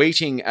and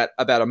tweeting at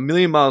about 1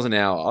 million miles an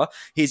hour.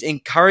 He's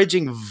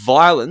encouraging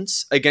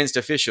violence against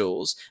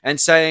officials and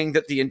saying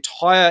that the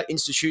entire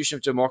institution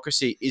of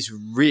democracy is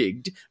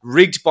rigged.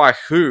 Rigged by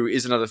who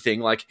is another thing.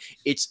 Like,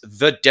 it's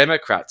the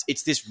Democrats.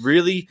 It's this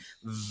really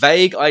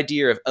vague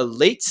idea of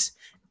elites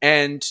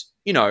and,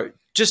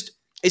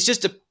 it's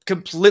just a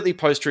completely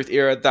post-truth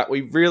era that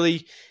we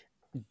really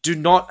do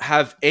not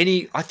have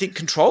any, I think,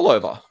 control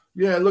over.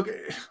 Yeah, look,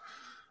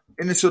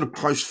 in this sort of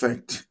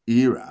post-fact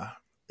era,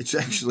 it's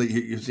actually,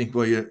 you think,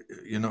 well,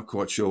 you're not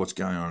quite sure what's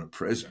going on at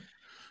present,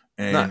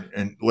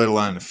 and let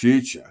alone the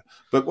future.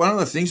 But one of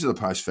the things of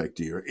the post-fact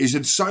era is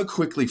it so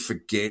quickly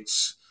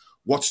forgets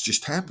what's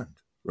just happened,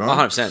 right?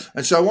 100%.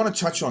 And so I want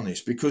to touch on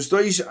this because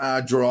these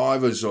are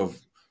drivers of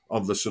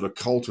the sort of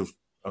cult of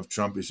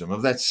Trumpism,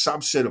 of that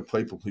subset of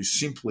people who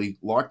simply,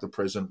 like the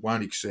president,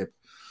 won't accept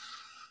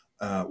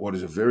what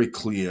is a very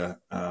clear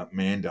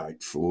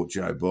mandate for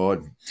Joe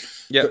Biden.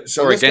 Yeah,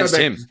 so or against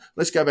him.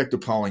 Let's go back to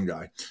polling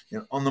day.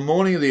 On the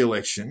morning of the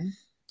election,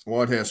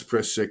 White House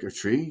Press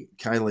Secretary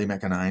Kayleigh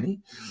McEnany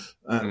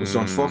was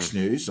on Fox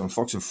News, on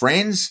Fox and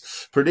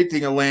Friends,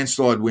 predicting a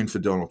landslide win for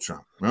Donald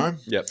Trump, right?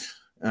 Yep.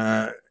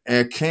 Our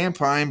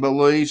campaign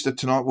believes that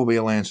tonight will be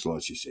a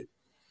landslide, she said.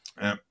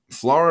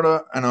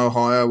 Florida and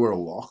Ohio were a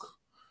lock.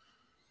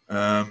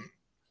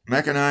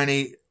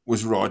 McEnany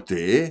was right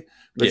there.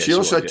 But she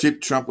also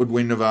tipped Trump would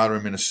win Nevada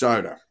and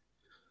Minnesota.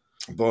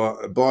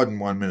 Biden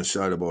won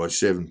Minnesota by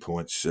 7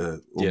 points,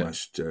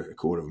 almost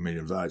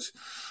 250,000 votes,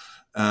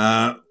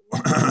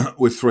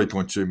 with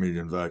 3.2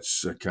 million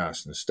votes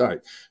cast in the state.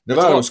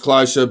 Nevada was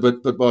closer,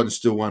 but Biden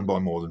still won by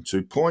more than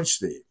 2 points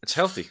there. It's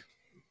healthy.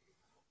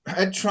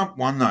 Had Trump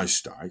won those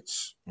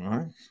states,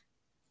 right,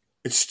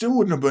 it still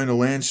wouldn't have been a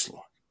landslide.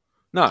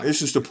 No.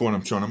 This is the point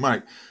I'm trying to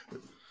make.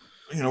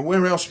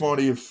 Where else might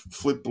he have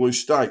flipped blue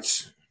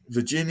states?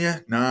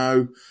 Virginia,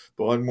 no.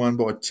 Biden won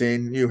by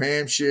 10. New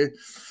Hampshire,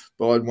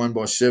 Biden won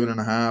by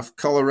 7.5.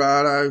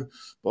 Colorado,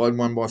 Biden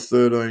won by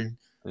 13.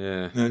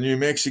 Yeah. Now, New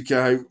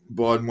Mexico,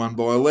 Biden won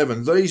by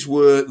 11. These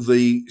were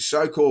the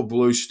so-called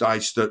blue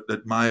states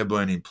that may have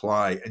been in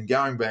play. And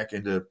going back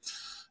into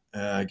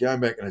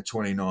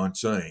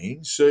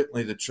 2019,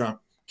 certainly the Trump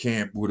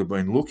camp would have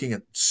been looking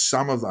at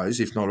some of those,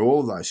 if not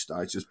all of those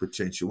states, as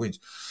potential wins.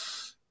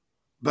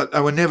 But they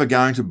were never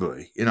going to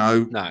be.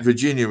 No.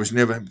 Virginia was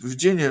never.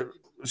 Virginia,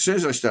 as soon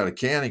as they started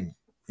counting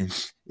in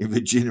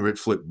Virginia, it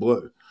flipped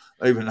blue,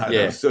 even though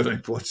they were 13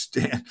 points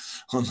down.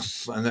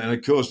 And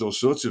it caused all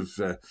sorts of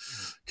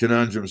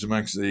conundrums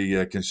amongst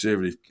the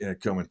conservative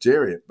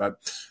commentariat. But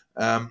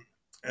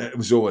it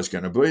was always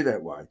going to be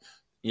that way.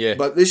 Yeah.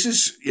 But this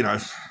is,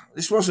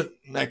 this wasn't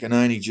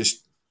McEnany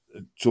just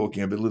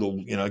talking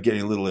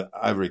getting a little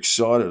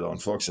overexcited on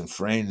Fox and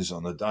Friends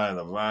on the day of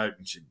the vote,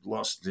 and she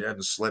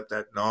hadn't slept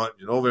that night,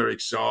 and all very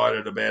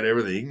excited about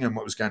everything and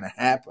what was going to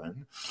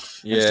happen,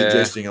 and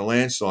suggesting a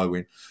landslide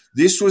win.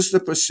 This was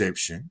the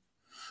perception,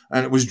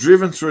 and it was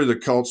driven through the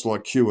cults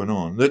like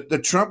QAnon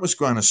that Trump was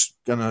going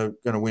to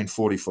win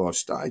 45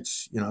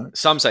 states.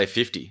 Some say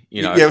 50.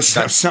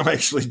 Some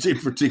actually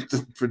did predict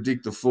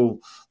the full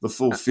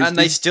 50, and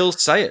they still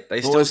say it.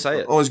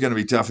 Always going to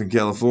be tough in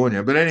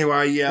California, but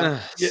anyway,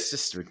 it's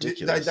just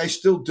ridiculous. They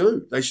still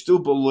do. They still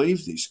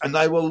believe this, and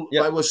they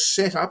were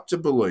set up to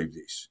believe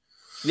this.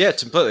 Yeah,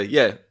 completely.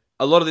 Yeah,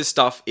 a lot of this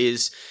stuff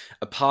is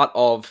a part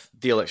of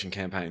the election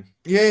campaign.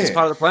 Yeah, it's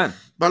part of the plan.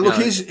 But look,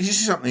 here's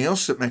something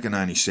else that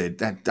McEnany said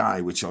that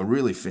day, which I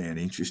really found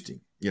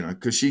interesting.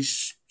 Because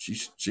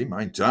she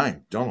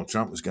maintained Donald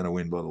Trump was going to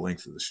win by the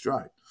length of the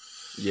straight.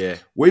 Yeah,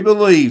 we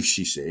believe,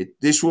 she said,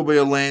 this will be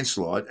a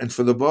landslide, and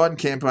for the Biden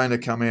campaign to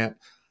come out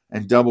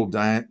and double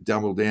down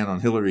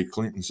on Hillary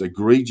Clinton's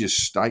egregious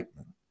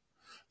statement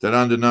that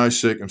under no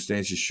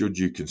circumstances should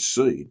you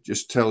concede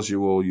just tells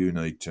you all you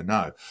need to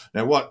know.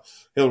 Now, what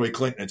Hillary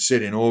Clinton had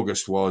said in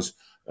August was,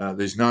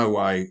 there's no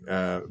way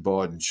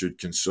Biden should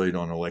concede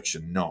on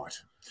election night.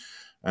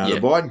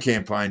 The Biden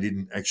campaign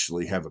didn't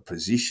actually have a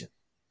position.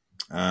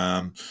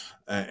 So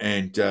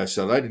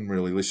they didn't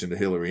really listen to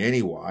Hillary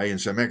anyway, and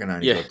so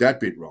McEnany Yeah. got that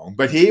bit wrong.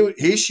 But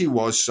here she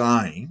was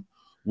saying,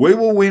 we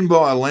will win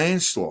by a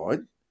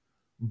landslide,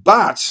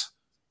 but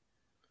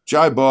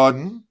Joe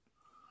Biden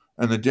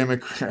and the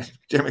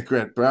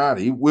Democrat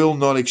Party will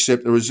not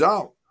accept the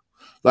result.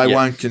 They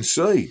won't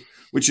concede,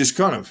 which is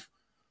kind of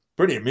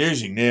pretty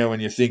amusing now when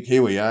you think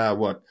here we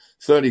are,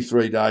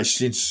 33 days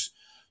since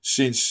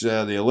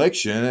the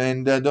election,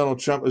 and Donald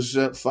Trump has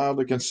failed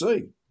to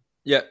concede.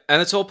 Yeah,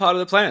 and it's all part of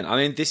the plan. I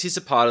mean, this is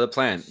a part of the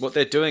plan. What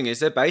they're doing is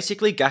they're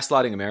basically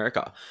gaslighting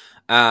America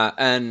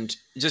and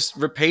just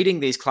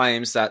repeating these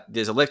claims that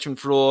there's election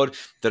fraud,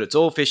 that it's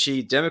all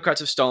fishy,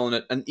 Democrats have stolen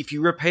it. And if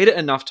you repeat it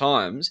enough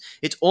times,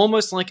 it's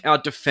almost like our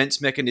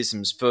defense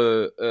mechanisms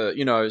for,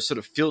 sort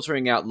of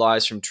filtering out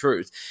lies from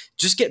truth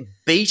just get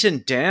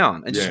beaten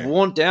down and just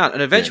worn down.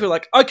 And eventually we're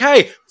like,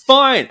 okay,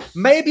 fine,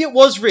 maybe it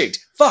was rigged.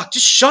 Fuck,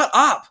 just shut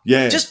up.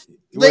 Yeah. Just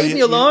leave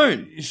me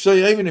alone. You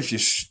see, even if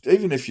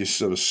you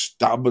sort of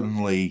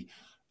stubbornly,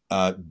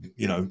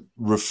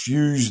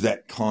 refuse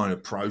that kind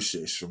of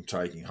process from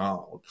taking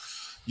hold,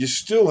 you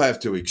still have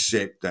to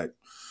accept that.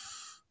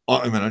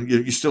 I mean,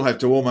 you still have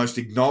to almost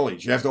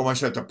acknowledge. You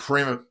almost have to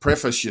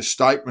preface your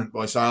statement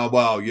by saying, "Oh,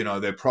 well,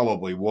 there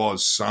probably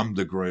was some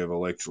degree of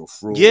electoral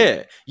fraud."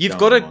 Yeah, you've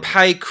got to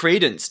pay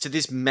credence to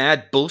this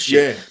mad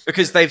bullshit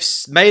because they've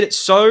made it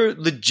so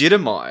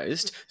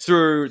legitimized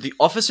through the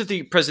Office of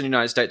the President of the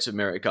United States of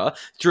America,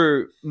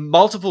 through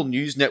multiple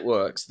news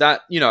networks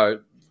that,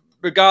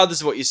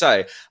 regardless of what you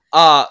say,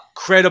 are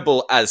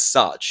credible as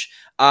such.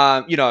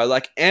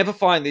 Like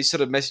amplifying these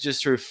sort of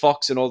messages through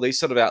Fox and all these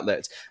sort of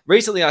outlets.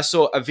 Recently, I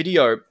saw a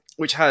video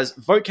which has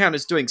vote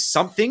counters doing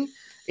something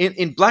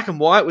in black and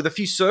white with a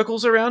few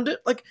circles around it.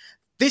 Like,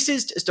 this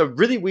is just a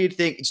really weird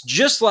thing. It's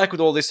just like with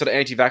all this sort of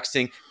anti-vax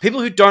thing.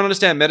 People who don't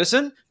understand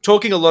medicine,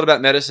 talking a lot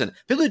about medicine.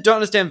 People who don't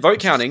understand vote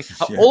counting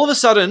are all of a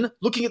sudden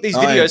looking at these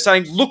videos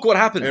saying, look what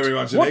happened.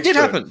 What did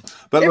happen?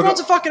 But everyone's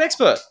a fucking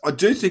expert. I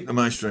do think the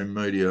mainstream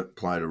media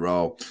played a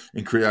role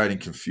in creating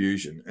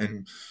confusion.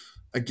 And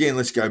again,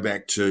 let's go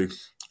back to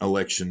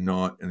election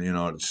night in the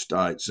United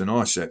States. And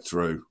I sat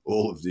through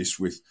all of this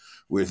with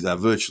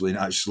virtually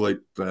no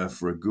sleep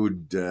for a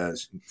good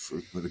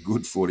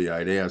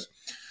 48 hours.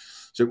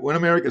 So when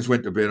Americans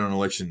went to bed on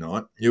election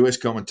night, US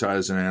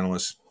commentators and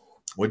analysts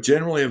were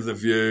generally of the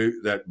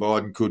view that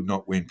Biden could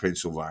not win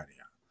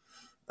Pennsylvania.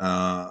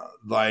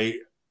 They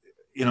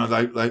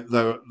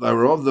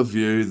were of the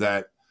view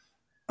that,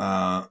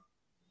 and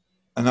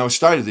they were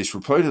stated this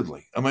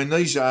repeatedly. I mean,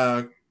 these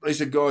are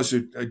guys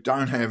who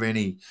don't have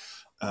any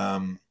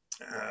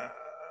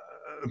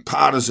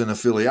partisan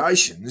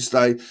affiliations.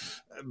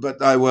 But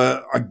they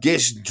were, I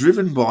guess,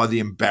 driven by the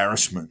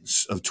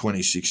embarrassments of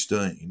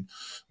 2016,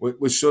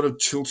 was sort of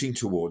tilting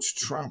towards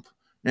Trump.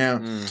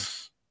 Now,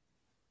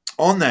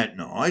 on that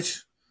night,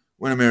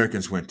 when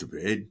Americans went to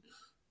bed,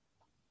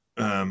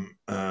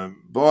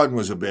 Biden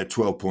was about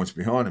 12 points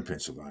behind in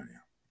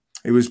Pennsylvania.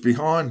 He was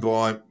behind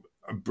by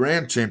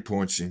around 10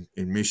 points in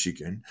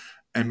Michigan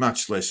and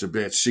much less,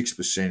 about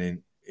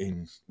 6%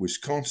 in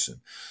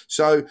Wisconsin.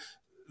 So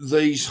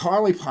these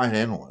highly paid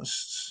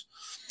analysts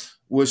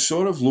were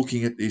sort of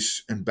looking at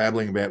this and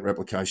babbling about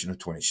replication of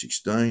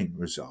 2016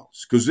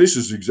 results, because this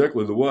is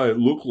exactly the way it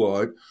looked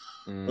like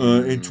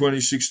in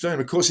 2016.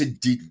 Of course, it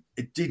didn't.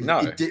 It didn't. No.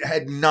 It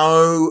had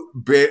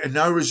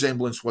no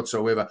resemblance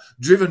whatsoever,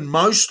 driven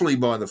mostly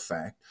by the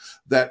fact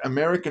that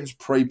Americans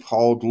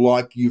pre-polled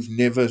like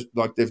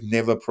they've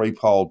never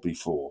pre-polled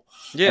before,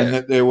 and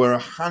that there were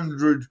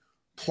 100+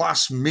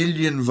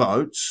 million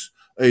votes,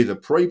 either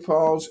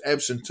pre-polls,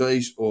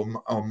 absentees, or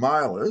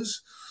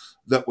mailers,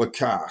 that were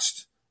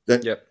cast.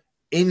 That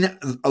in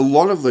a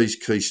lot of these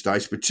key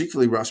states,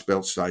 particularly Rust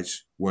Belt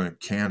states,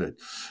 weren't counted,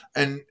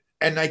 and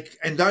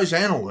those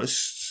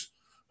analysts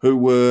who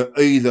were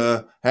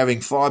either having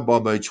 5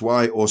 bob each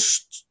way or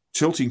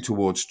tilting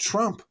towards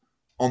Trump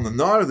on the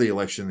night of the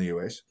election in the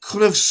US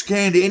could have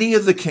scanned any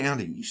of the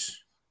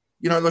counties.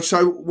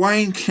 So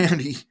Wayne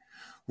County,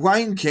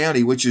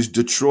 which is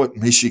Detroit,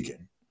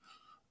 Michigan,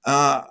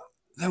 there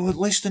were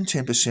less than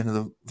 10% of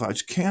the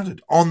votes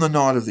counted on the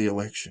night of the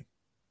election.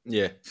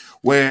 Yeah,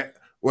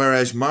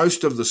 Whereas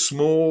most of the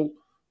small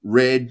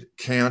red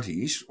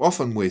counties,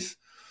 often with,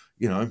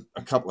 a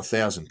couple of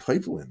thousand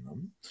people in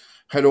them,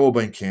 had all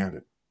been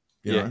counted.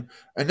 You know,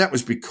 and that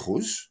was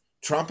because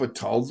Trump had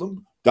told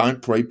them,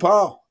 don't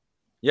pre-poll.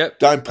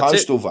 Don't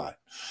postal vote.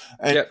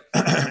 And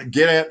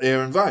get out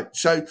there and vote.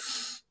 So,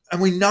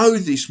 and we know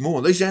this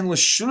more. These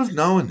analysts should have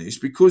known this,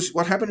 because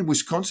what happened in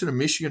Wisconsin and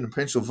Michigan and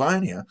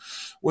Pennsylvania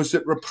was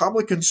that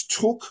Republicans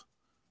took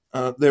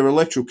their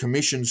electoral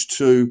commissions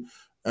to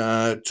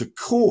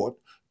court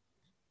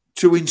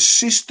to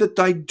insist that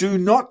they do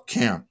not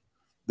count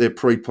their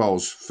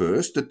pre-polls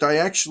first, that they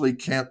actually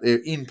count their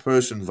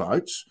in-person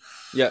votes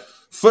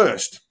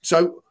first.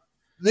 So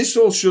this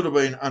all should have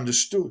been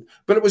understood.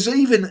 But it was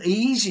even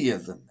easier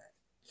than that,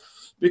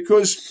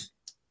 because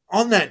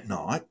on that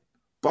night,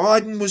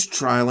 Biden was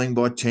trailing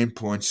by 10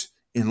 points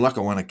in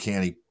Lackawanna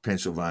County,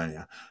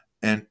 Pennsylvania.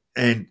 And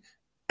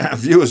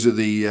viewers of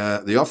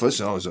the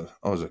Office, I was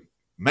a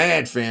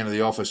mad fan of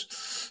The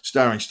Office,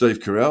 starring Steve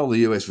Carell, the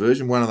US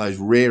version. One of those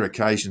rare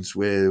occasions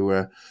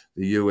where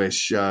the US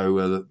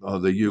show or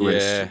the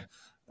US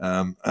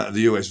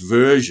the US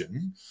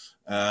version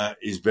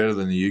is better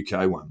than the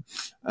UK one.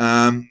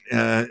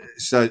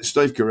 So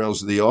Steve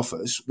Carell's The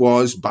Office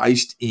was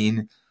based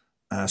in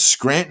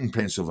Scranton,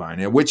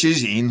 Pennsylvania, which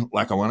is in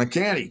Lackawanna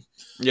County.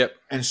 Yep.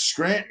 And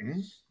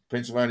Scranton,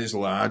 Pennsylvania's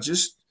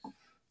largest,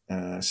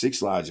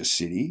 sixth largest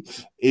city,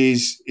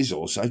 is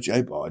also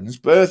Joe Biden's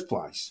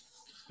birthplace.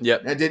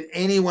 Yep. Now, did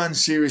anyone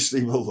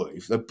seriously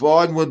believe that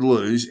Biden would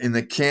lose in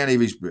the county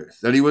of his birth?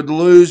 That he would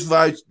lose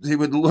votes? He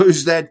would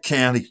lose that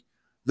county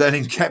that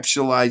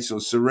encapsulates or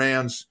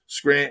surrounds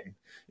Scranton.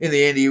 In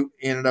the end, he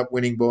ended up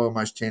winning by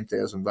almost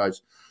 10,000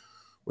 votes,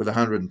 with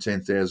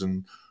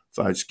 110,000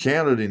 votes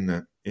counted in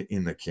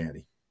the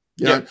county.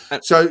 You know,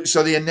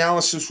 so the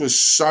analysis was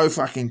so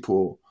fucking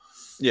poor.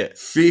 Yeah,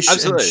 fish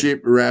absolutely. And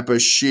chip wrapper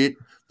shit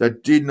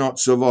that did not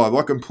survive.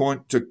 I can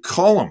point to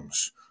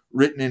columns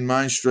written in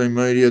mainstream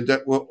media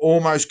that were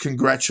almost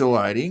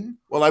congratulating.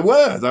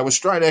 Well, they were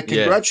straight out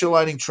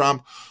congratulating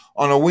Trump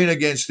on a win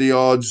against the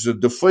odds, a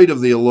defeat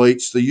of the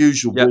elites, the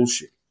usual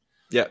bullshit.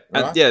 Yeah,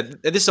 right? And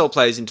this all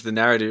plays into the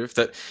narrative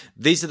that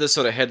these are the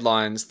sort of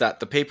headlines that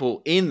the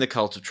people in the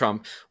cult of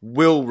Trump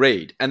will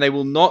read, and they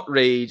will not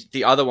read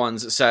the other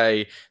ones that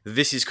say,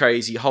 this is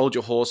crazy, hold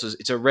your horses,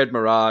 it's a red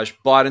mirage,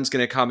 Biden's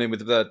going to come in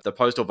with the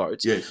postal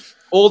votes. Yes.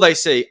 All they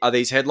see are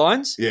these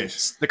headlines.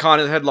 Yes. The kind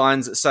of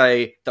headlines that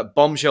say that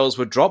bombshells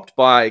were dropped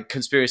by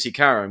conspiracy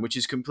Carone, which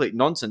is complete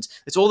nonsense.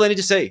 It's all they need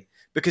to see,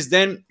 because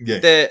then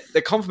their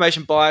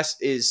confirmation bias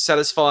is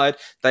satisfied.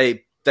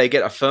 They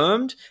get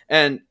affirmed,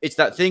 and it's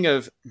that thing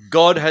of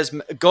God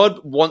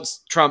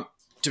wants Trump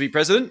to be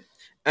president,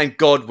 and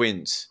God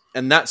wins,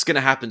 and that's going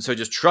to happen. So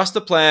just trust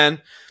the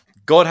plan.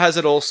 God has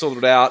it all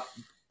sorted out.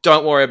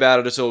 Don't worry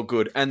about it. It's all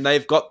good. And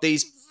they've got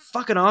these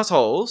fucking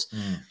assholes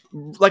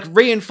like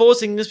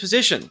reinforcing this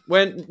position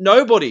when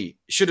nobody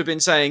should have been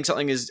saying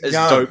something as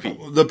dopey.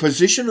 The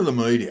position of the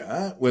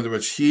media, whether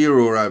it's here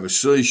or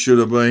overseas, should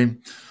have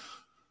been,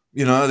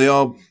 the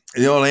old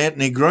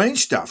Anthony Green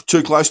stuff,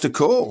 too close to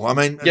call. I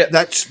mean,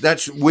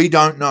 that's we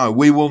don't know.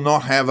 We will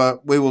not have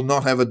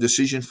a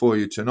decision for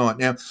you tonight.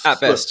 Now,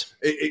 at best,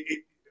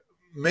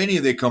 many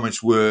of their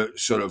comments were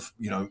sort of,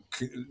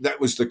 that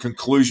was the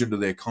conclusion to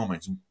their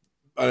comments.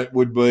 But it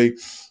would be,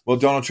 well,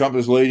 Donald Trump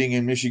is leading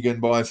in Michigan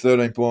by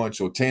 13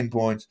 points or 10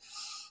 points.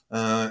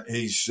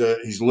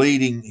 He's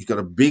leading. He's got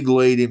a big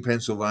lead in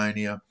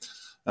Pennsylvania.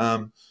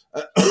 But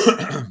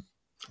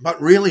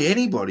really,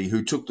 anybody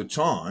who took the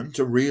time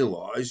to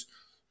realise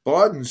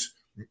Biden's,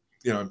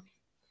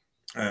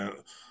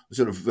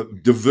 sort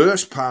of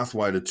diverse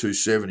pathway to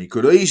 270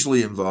 could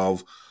easily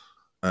involve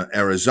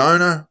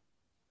Arizona,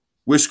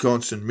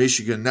 Wisconsin,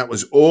 Michigan. That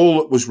was all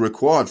that was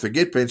required.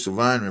 Forget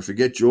Pennsylvania and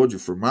forget Georgia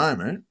for a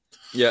moment.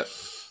 Yeah,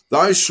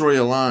 those three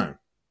alone.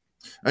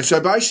 And so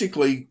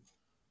basically,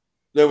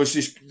 there was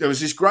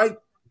this great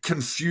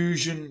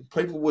confusion.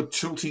 People were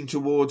tilting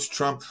towards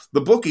Trump.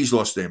 The bookies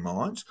lost their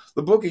minds.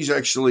 The bookies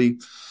actually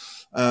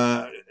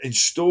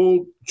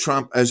installed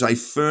Trump as a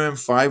firm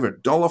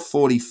favourite,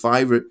 $1.40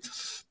 favourite.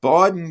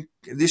 Biden,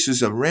 this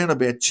is around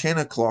about 10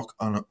 o'clock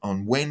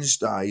on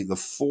Wednesday, the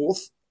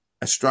 4th,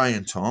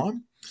 Australian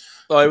time.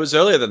 Oh, it was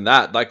earlier than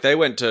that. Like, they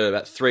went to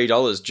about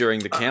 $3 during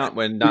the count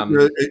when...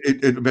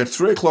 At about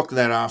 3 o'clock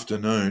that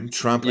afternoon,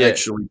 Trump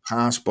actually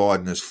passed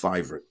Biden as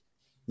favourite.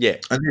 Yeah.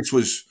 And this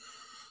was...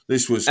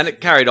 And it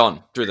carried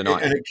on through the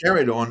night. And it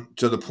carried on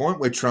to the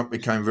point where Trump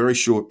became very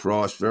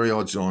short-priced, very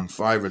odds-on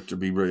favourite to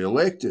be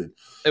re-elected.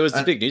 It was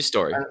the big news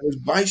story. And it was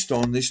based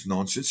on this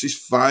nonsense, this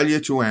failure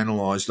to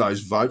analyse those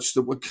votes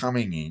that were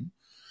coming in,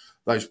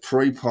 those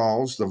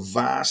pre-polls, the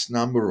vast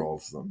number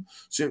of them.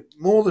 So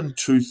more than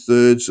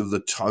 2/3 of the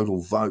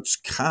total votes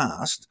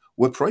cast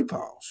were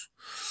pre-polls.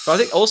 But I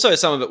think also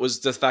some of it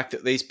was the fact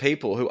that these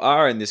people who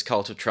are in this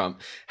cult of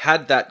Trump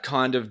had that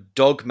kind of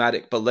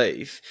dogmatic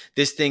belief,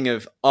 this thing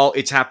of,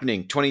 it's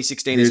happening,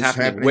 2016 is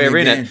happening, we're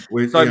again.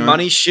 In it. So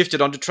money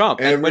shifted onto Trump.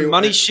 And when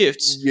money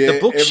shifts, the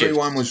book shifts.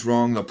 Everyone was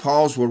wrong. The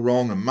polls were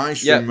wrong. The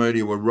mainstream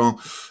media were wrong.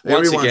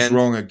 Everyone's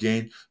wrong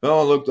again.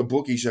 Oh, look, the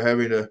bookies are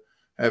having to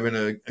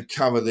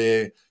cover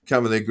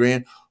their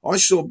ground. I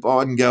saw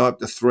Biden go up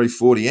to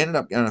 340, ended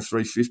up going to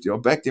 350. I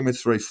backed him at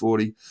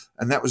 340,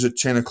 and that was at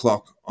 10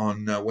 o'clock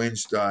on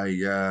Wednesday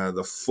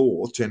the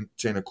 4th,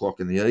 10 o'clock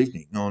in the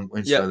evening on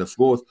Wednesday the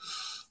 4th.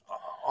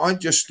 I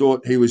just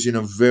thought he was in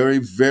a very,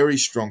 very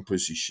strong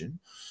position.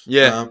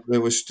 Yeah.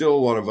 There was still a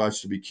lot of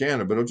votes to be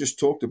counted, but I just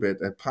talked about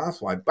that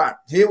pathway. But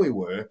here we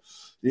were.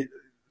 The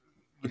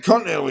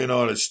continental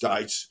United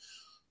States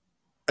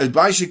has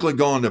basically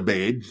gone to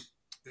bed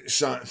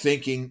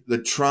thinking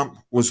that Trump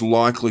was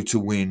likely to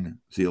win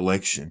the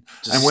election.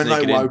 And when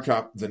they woke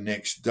up the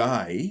next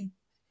day,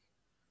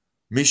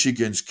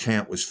 Michigan's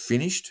count was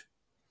finished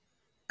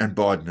and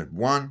Biden had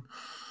won.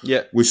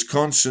 Yeah.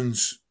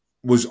 Wisconsin's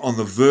was on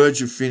the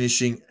verge of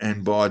finishing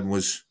and Biden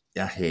was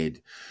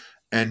ahead.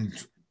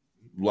 And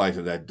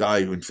later that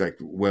day, in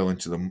fact, well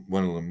into the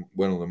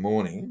one of the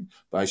morning,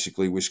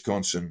 basically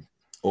Wisconsin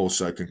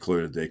also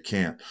concluded their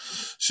count.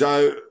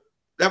 So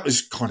that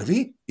was kind of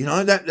it,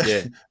 Yeah.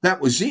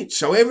 that was it.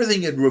 So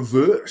everything had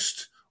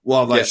reversed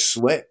while they Yeah.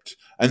 slept,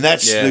 and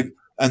that's Yeah.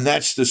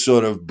 the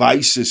sort of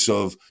basis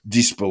of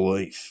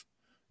disbelief,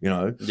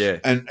 Yeah.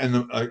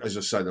 As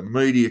I say, the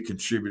media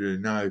contributed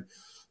in no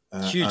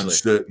Hugely.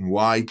 uncertain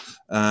way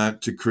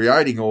to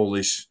creating all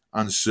this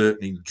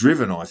uncertainty,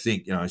 driven, I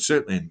think,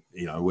 certainly,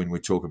 when we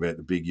talk about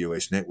the big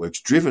US networks,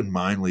 driven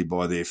mainly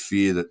by their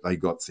fear that they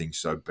got things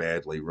so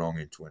badly wrong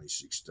in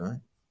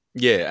 2016.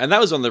 Yeah, and that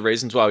was one of the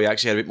reasons why we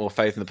actually had a bit more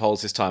faith in the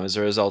polls this time, as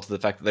a result of the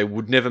fact that they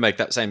would never make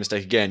that same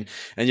mistake again.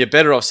 And you're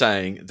better off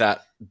saying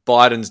that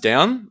Biden's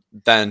down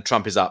than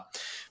Trump is up,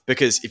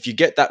 because if you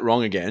get that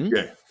wrong again,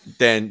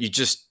 then it's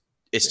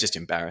just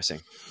embarrassing.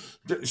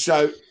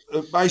 So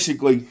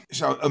basically,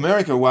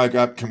 America woke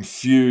up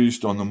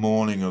confused on the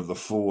morning of the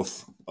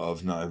 4th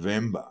of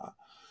November.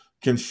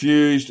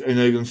 Confused and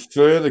even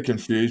further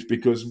confused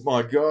because,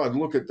 my God,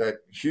 look at that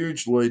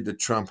huge lead that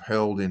Trump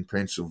held in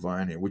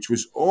Pennsylvania, which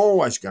was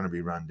always going to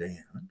be run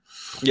down.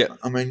 Yeah.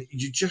 I mean,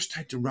 you just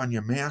had to run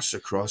your mouse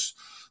across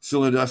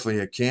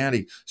Philadelphia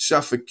County,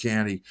 Suffolk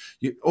County,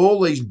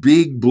 all these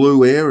big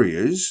blue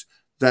areas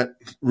that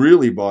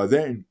really by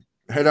then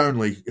had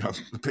only,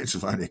 the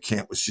Pennsylvania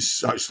count was just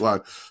so slow.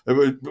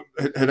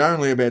 It had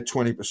only about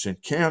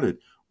 20% counted.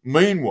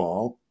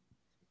 Meanwhile,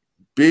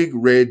 big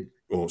red,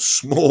 or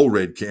small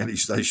red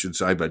counties, they should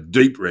say, but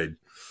deep red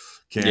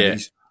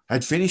counties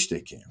had finished their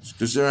counts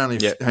because they're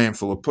only a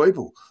handful of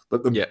people.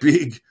 But the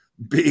big,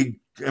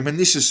 I mean,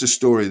 this is the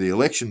story of the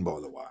election, by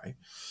the way,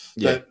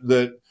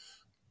 that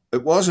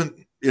it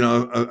wasn't,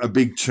 a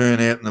big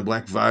turnout in the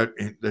black vote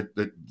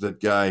that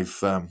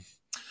gave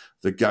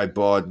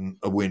Biden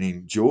a win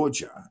in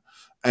Georgia.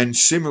 And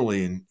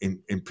similarly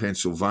in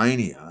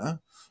Pennsylvania,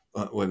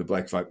 where the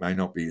black vote may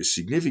not be as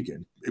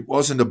significant, it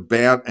wasn't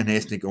about an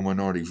ethnic or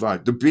minority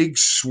vote. The big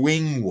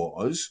swing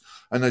was,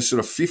 and those sort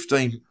of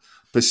 15%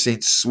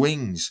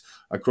 swings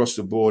across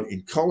the board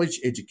in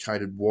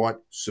college-educated white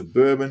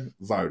suburban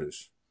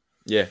voters.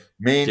 Yeah.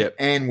 Men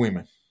and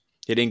women.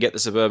 He didn't get the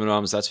suburban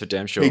arms, that's for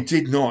damn sure. He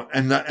did not,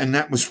 and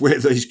that was where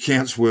these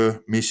counts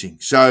were missing.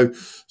 So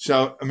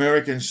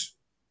Americans,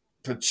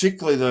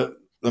 particularly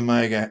the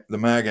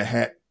MAGA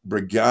hat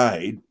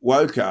brigade,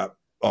 woke up,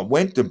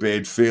 went to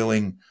bed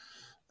feeling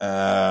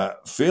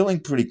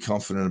pretty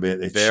confident about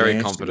their Very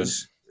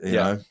chances.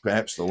 confident.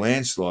 Perhaps the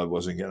landslide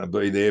wasn't going to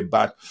be there,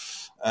 but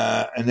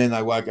and then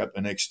they woke up the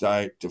next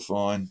day to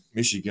find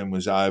Michigan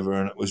was over,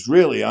 and it was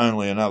really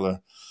only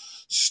another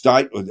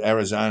state, with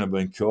Arizona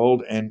being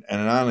called, and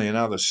only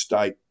another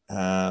state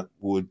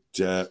would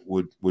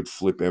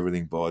flip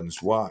everything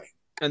Biden's way.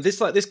 And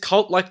this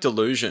cult-like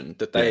delusion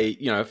that they,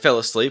 fell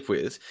asleep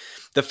with,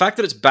 the fact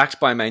that it's backed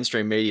by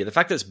mainstream media, the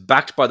fact that it's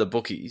backed by the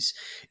bookies,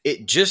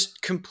 it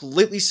just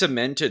completely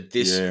cemented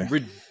this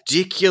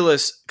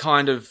ridiculous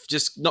kind of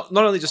just not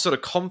only just sort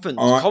of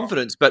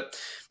confidence, but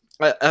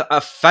a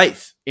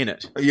faith in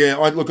it. Yeah,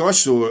 I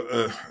saw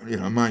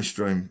a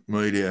mainstream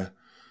media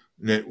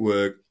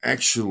network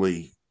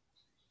actually,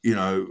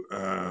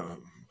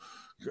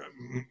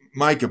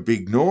 make a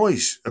big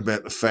noise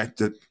about the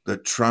fact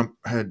that Trump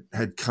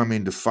had come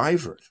into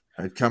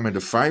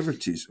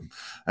favoritism.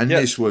 And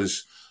this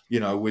was,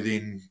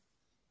 within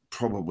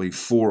probably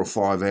 4 or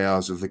 5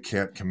 hours of the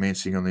count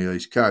commencing on the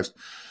East Coast.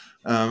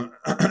 And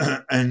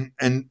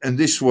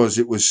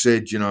it was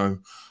said,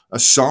 a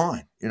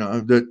sign,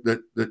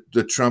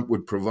 that Trump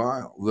would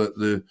prevail, that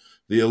the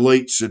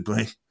elites had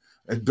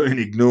been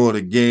ignored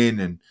again,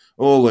 and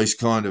all these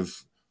kind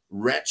of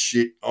rat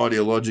shit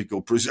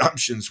ideological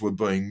presumptions were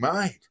being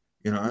made,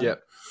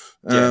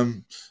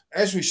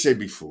 As we said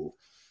before,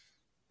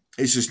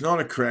 this is not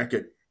a crack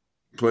at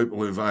people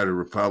who voted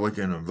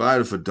Republican and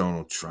voted for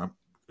Donald Trump,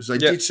 because they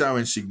did so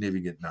in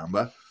significant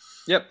number.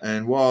 Yep.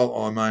 And while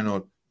I may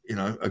not,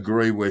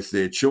 agree with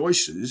their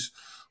choices,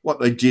 what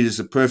they did is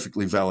a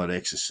perfectly valid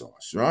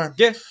exercise, right?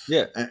 Yeah,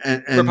 yeah.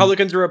 And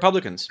Republicans are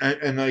Republicans,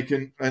 and they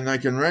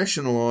can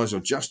rationalise or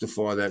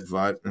justify that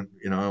vote,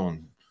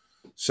 on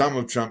some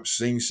of Trump's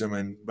things. I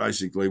mean,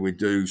 basically, we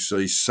do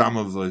see some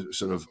of the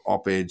sort of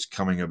op-eds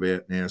coming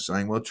about now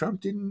saying, well,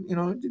 Trump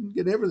didn't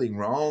get everything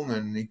wrong,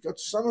 and he got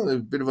some of the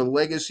bit of a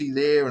legacy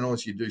there, and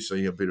also you do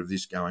see a bit of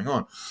this going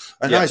on.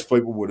 And those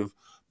people would have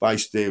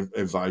based their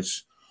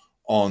votes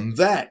on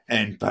that,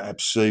 and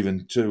perhaps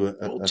even to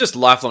just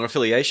lifelong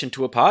affiliation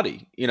to a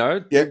party.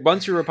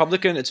 Once you're a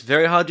Republican, it's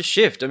very hard to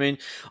shift. I mean,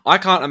 I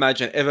can't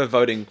imagine ever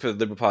voting for the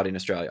Liberal Party in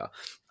Australia.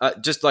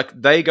 Just like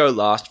they go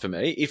last for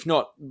me, if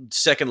not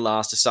second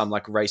last to some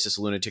like racist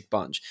lunatic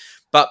bunch.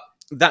 But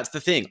that's the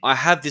thing. I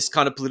have this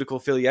kind of political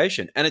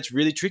affiliation, and it's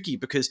really tricky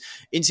because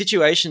in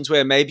situations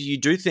where maybe you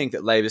do think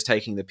that Labor's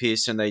taking the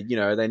piss and they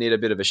need a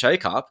bit of a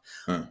shake up,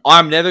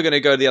 I'm never going to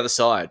go to the other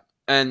side.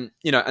 And,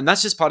 and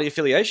that's just party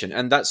affiliation.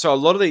 And so a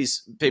lot of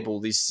these people,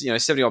 these,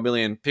 70 odd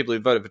million people who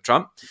voted for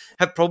Trump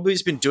have probably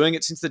just been doing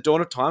it since the dawn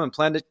of time and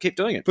plan to keep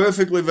doing it.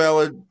 Perfectly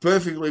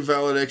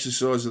valid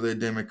exercise of their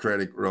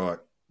democratic right.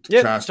 to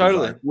Yep, cast a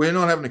totally. vote. We're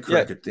not having a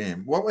crack Yep. at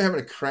them. What we're having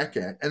a crack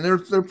at, and there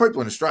are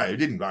people in Australia who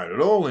didn't vote at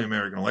all in the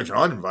American election.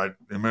 I didn't vote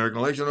in the American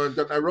election. I've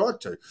got no right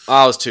to.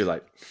 I was too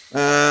late.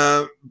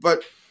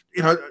 But,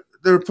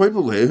 there are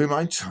people there who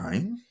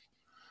maintain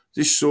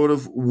this sort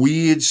of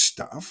weird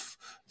stuff.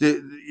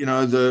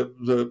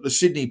 The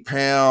Sydney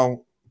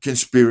Powell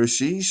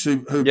conspiracies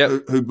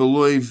who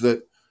believe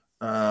that,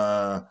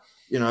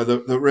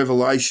 the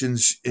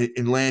revelations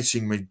in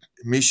Lansing,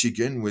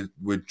 Michigan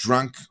with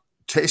drunk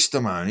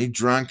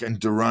and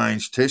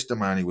deranged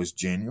testimony was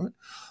genuine.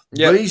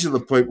 Yep. These are the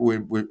people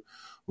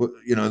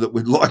that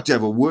we'd like to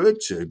have a word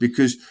to,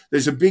 because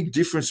there's a big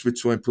difference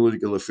between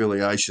political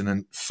affiliation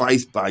and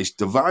faith-based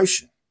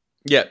devotion.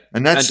 Yeah,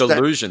 and that's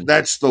delusion.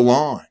 That's the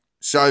line.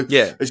 So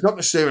yeah, it's not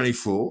the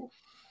 74.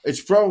 It's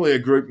probably a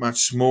group much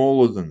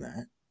smaller than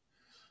that,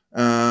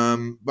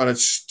 but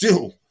it's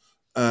still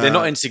they're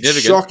not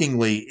insignificant.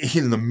 Shockingly,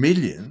 in the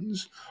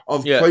millions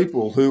of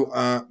people who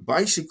are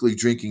basically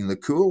drinking the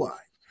Kool-Aid.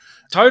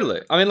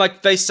 Totally. I mean,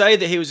 like, they say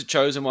that he was a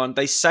chosen one.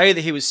 They say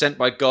that he was sent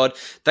by God.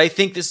 They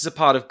think this is a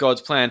part of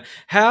God's plan.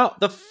 How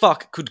the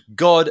fuck could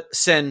God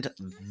send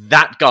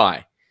that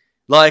guy?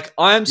 Like,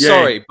 I am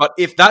sorry, but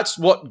if that's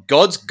what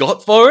God's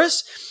got for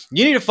us,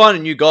 you need to find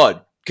a new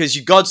God, because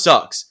your God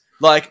sucks.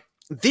 Like,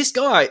 this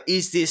guy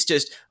is this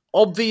just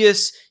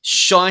obvious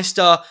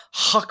shyster,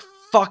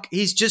 fuck.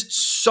 He's just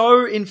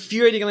so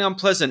infuriatingly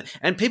unpleasant.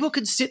 And people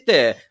could sit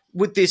there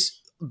with this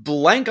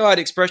blank-eyed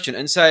expression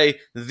and say,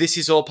 this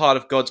is all part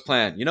of God's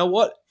plan. You know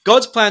what?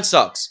 God's plan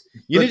sucks.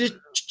 You need to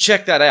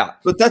check that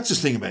out. But that's the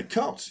thing about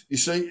cults. You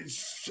see,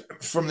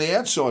 from the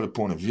outsider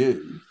point of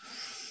view,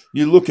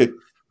 you look at,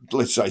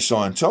 let's say,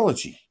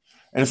 Scientology.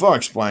 And if I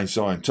explain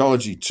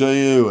Scientology to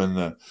you and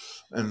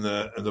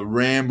the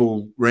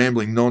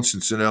rambling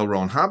nonsense that L.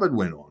 Ron Hubbard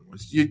went on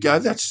with, you'd go,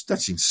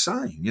 that's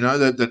insane.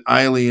 That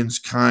aliens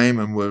came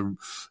and were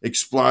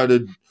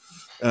exploded.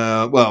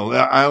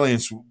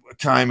 Aliens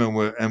came and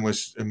were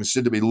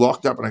said to be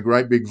locked up in a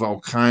great big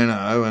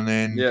volcano, and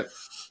then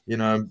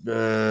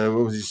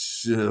what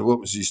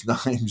was his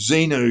name?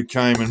 Xenu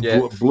came and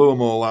blew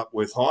them all up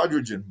with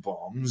hydrogen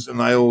bombs, and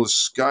they all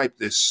escaped.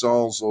 Their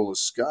souls all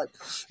escaped.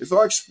 If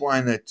I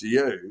explain that to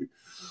you,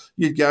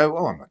 you'd go,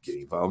 "Oh, I'm not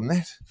getting involved in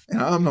that.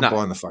 I'm not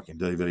buying the fucking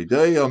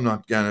DVD. I'm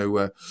not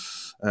going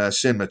to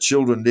send my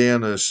children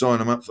down to sign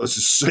them up for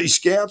Sea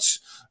Scouts."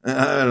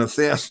 And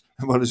 1,000,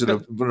 what is it?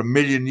 About a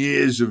million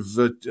years of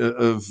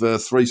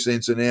 3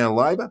 cents an hour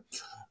labour.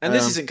 And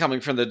this isn't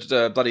coming from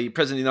the bloody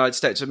President of the United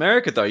States of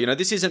America, though.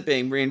 This isn't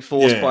being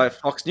reinforced by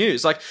Fox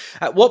News. Like,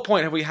 at what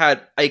point have we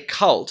had a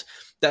cult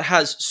that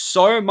has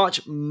so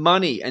much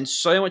money and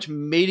so much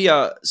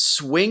media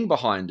swing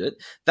behind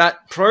it that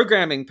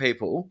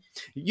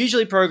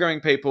usually programming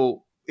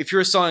people, if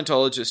you're a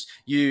Scientologist,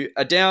 you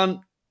are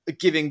down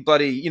giving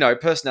bloody,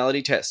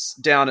 personality tests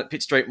down at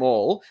Pitt Street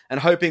Mall and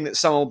hoping that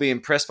someone will be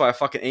impressed by a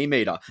fucking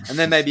e-meter. And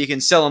then maybe you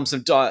can sell them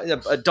some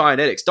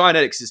Dianetics.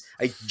 Dianetics is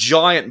a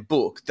giant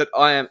book that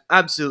I am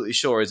absolutely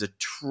sure is a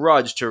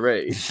trudge to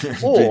read.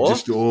 Or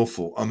just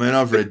awful. I mean,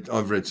 I've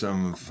read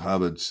some of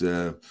Hubbard's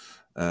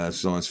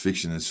science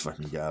fiction. It's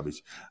fucking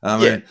garbage.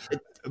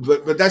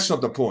 But that's not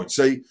the point.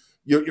 See,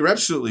 you're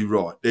absolutely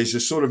right. There's a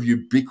sort of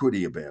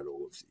ubiquity about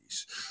all of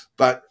this.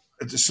 But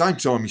at the same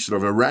time, you sort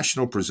of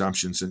irrational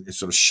presumptions and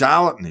sort of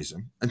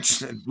charlatanism. And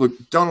look,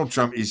 Donald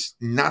Trump is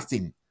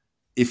nothing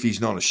if he's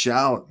not a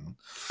charlatan.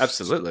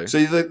 Absolutely.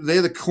 So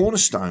they're the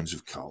cornerstones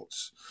of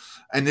cults.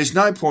 And there's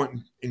no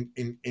point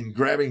in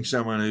grabbing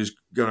someone who's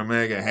got a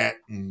MAGA hat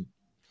and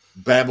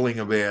babbling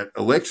about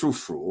electoral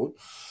fraud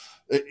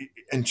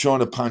and trying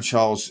to punch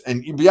holes.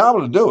 And you'll be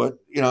able to do it,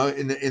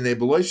 in their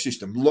belief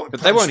system.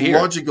 But they won't hear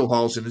logical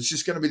holes, and it's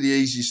just going to be the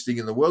easiest thing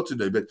in the world to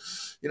do. But,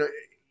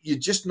 you're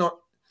just not.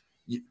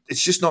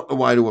 It's just not the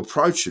way to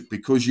approach it,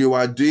 because you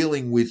are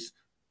dealing with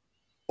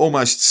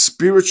almost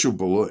spiritual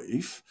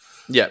belief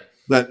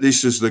that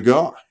this is the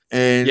guy.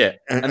 And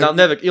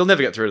you'll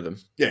never get through to them.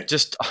 Yeah.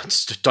 Just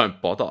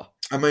don't bother.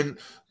 I mean,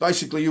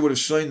 basically you would have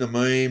seen the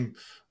meme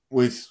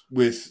with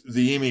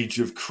the image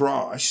of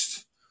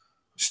Christ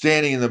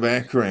standing in the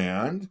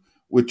background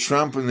with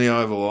Trump in the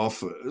Oval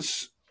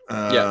Office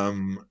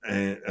and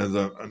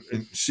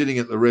sitting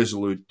at the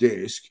Resolute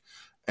desk,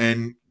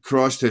 and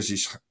Christ has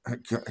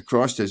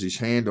his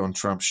hand on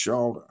Trump's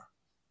shoulder.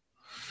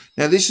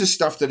 Now, this is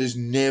stuff that has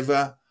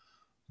never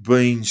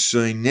been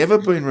seen, never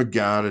been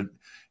regarded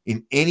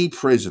in any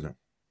president,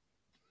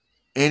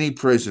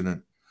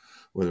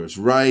 whether it's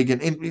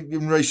Reagan,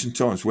 in recent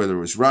times, whether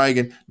it was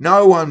Reagan,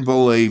 no one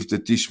believed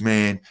that this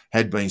man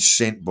had been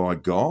sent by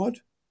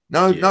God.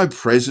 No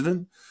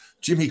president.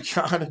 Jimmy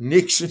Carter,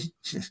 Nixon,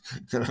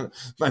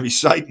 maybe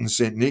Satan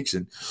sent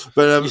Nixon,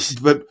 but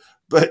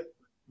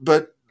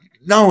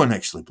no one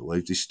actually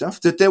believed this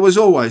stuff. That there was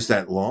always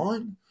that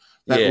line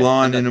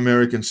in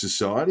American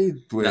society.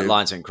 That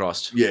line's been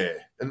crossed. Yeah.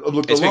 And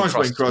look, the line's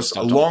been crossed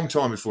a long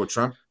time before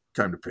Trump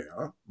came to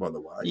power, by the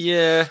way.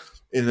 Yeah.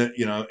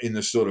 in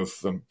the sort of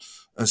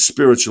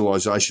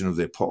spiritualization of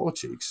their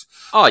politics.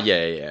 Oh,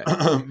 yeah.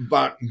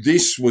 But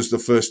this was the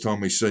first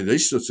time we see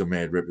these sorts of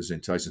mad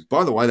representations.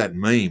 By the way, that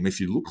meme, if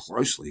you look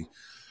closely,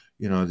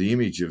 the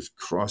image of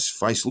Christ's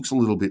face looks a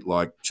little bit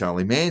like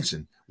Charlie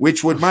Manson,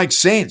 which would make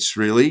sense,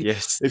 really.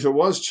 Yes. If it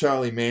was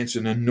Charlie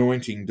Manson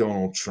anointing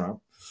Donald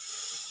Trump.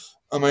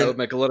 I mean, that would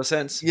make a lot of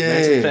sense. Yeah.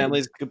 Manson family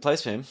is a good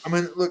place for him. I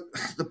mean, look,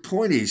 the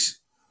point is,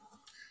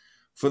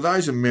 for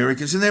those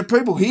Americans, and there are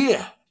people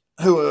here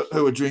who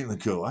are drinking the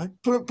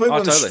Kool-Aid, people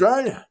in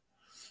Australia.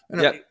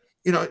 And,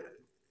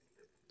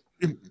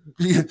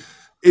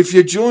 if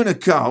you join a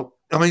cult,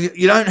 I mean,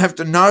 you don't have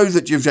to know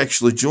that you've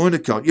actually joined a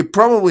cult. You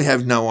probably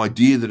have no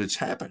idea that it's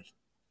happened.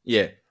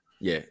 Yeah.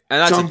 And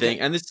that's the thing.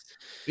 And this,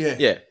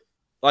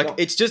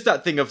 it's just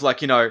that thing of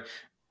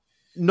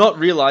not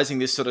realizing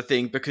this sort of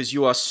thing because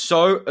you are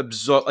so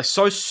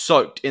so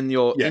soaked in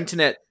your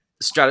internet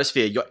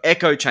stratosphere, your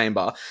echo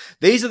chamber.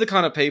 These are the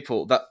kind of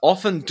people that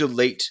often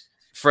delete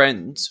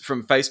friends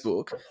from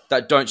Facebook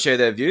that don't share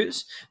their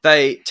views.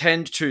 They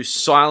tend to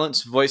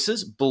silence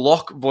voices,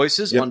 block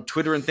voices on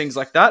Twitter and things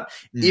like that.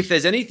 If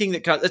there's anything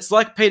that it's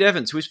like Pete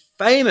Evans, who is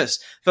famous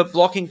for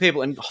blocking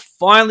people and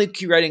finally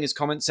curating his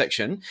comment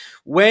section.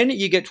 When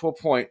you get to a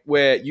point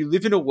where you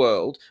live in a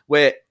world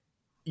where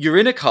you're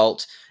in a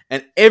cult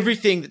and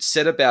everything that's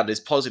said about it is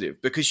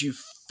positive because you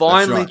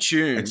finally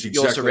tuned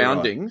your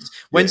surroundings.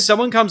 Right. When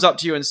someone comes up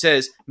to you and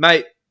says,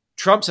 mate,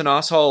 Trump's an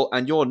asshole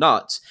and you're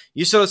nuts,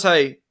 you sort of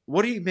say,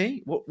 what do you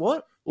mean?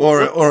 What?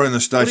 Or in the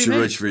States, you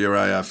reach for your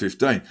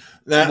AR-15.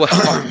 Now,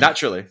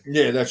 naturally.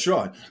 Yeah, that's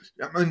right.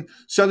 I mean,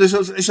 so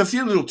there's a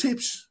few little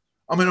tips.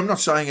 I mean, I'm not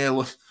saying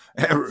our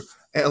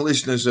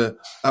listeners are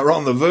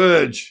on the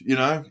verge,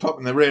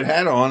 popping the red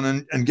hat on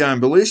and going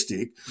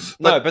ballistic.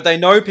 But they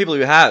know people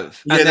who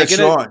have. And that's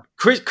right.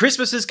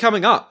 Christmas is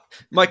coming up.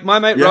 Like my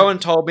mate Rowan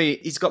told me,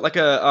 he's got like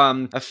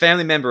a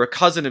family member, a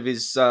cousin of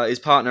his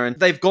partner, and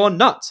they've gone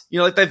nuts.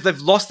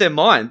 They've lost their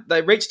mind.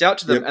 They reached out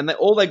to them, and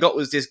all they got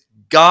was this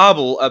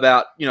garble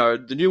about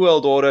the New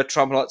World Order,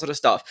 Trump, and all that sort of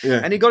stuff. Yeah.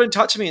 And he got in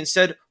touch with me and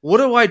said, "What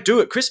do I do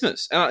at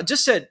Christmas?" And I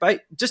just said,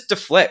 "Mate, just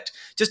deflect,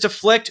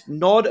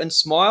 nod and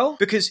smile,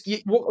 because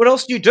what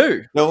else do you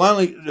do?"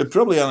 They'll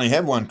probably only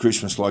have one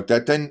Christmas like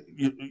that. Then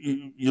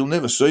you'll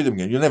never see them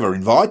again. You'll never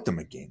invite them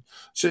again.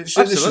 So this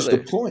is the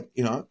point,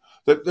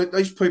 that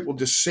these people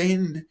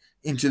descend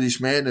into this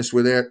madness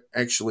without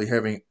actually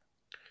having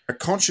a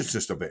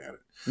consciousness about it.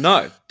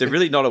 No, they're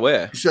really not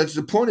aware. So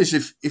the point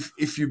is,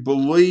 if you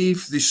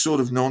believe this sort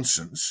of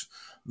nonsense,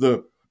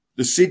 the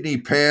Sidney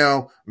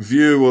Powell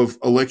view of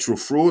electoral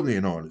fraud in the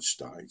United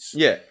States,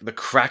 the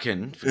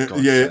Kraken, for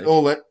God's sake.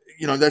 All that,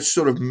 that's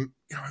sort of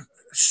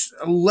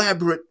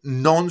elaborate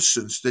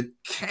nonsense that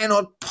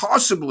cannot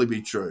possibly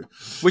be true,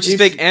 which is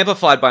being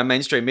amplified by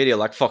mainstream media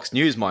like Fox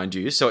News, mind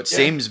you. So it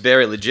seems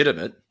very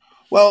legitimate.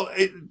 Well,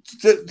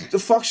 the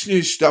Fox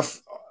News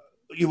stuff,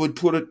 you would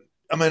put it.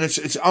 I mean,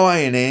 it's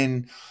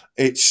INN.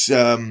 It's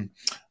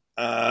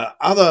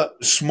other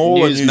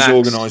smaller news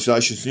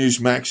organisations,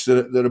 Newsmax,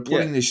 that are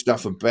putting this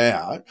stuff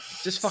about.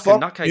 Just fucking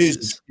nutcases.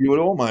 News, you would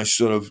almost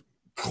sort of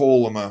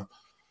call them a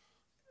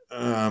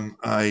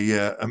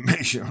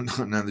measure.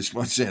 I know this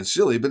might sound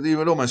silly, but you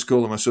would almost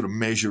call them a sort of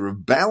measure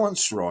of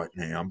balance right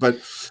now.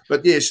 But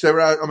yes, there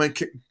are. I mean,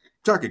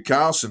 Tucker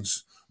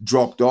Carlson's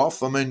dropped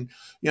off. I mean,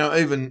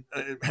 even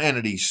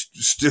Hannity's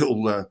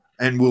still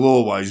and will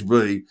always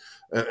be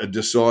a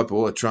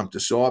disciple, a Trump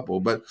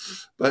disciple, but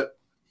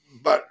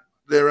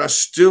there are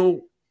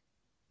still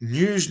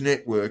news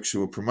networks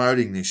who are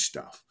promoting this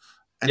stuff,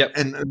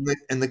 and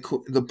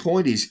the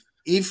point is,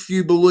 if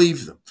you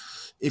believe them,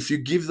 if you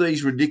give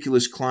these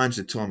ridiculous claims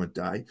a time of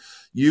day,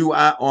 you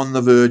are on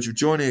the verge of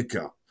joining a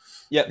cult.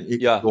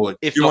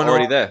 If not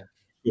already there.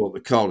 Call it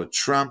the cult of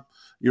Trump.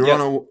 You're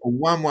on a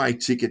one-way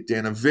ticket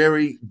down a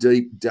very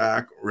deep,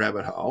 dark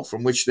rabbit hole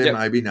from which there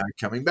may be no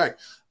coming back.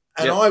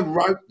 And I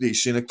wrote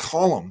this in a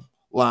column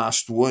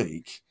last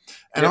week,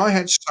 and I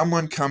had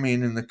someone come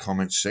in the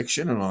comments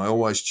section, and I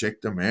always check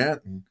them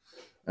out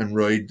and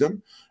read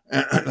them.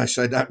 And they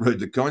say, don't read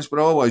the comments, but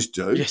I always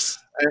do. Yes.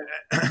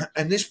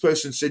 And this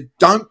person said,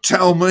 don't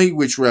tell me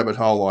which rabbit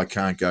hole I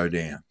can't go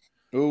down.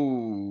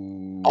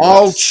 Ooh.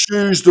 I'll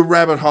choose the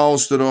rabbit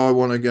holes that I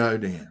want to go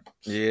down.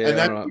 Yeah, and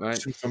that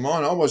wasn't for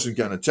mine. I wasn't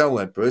going to tell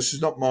that person.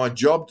 It's not my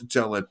job to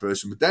tell that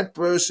person, but that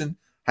person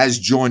has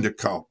joined a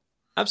cult.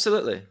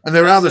 Absolutely. And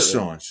there are other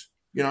signs,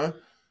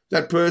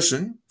 That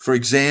person, for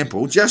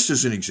example, just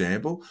as an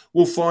example,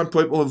 will find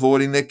people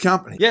avoiding their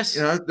company. Yes.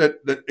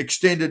 That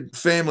extended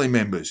family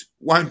members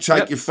won't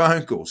take your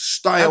phone calls.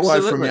 Stay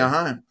away from your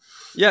home.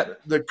 Yeah.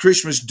 The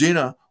Christmas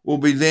dinner will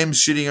be them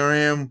sitting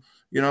around,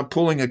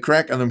 pulling a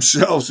crack on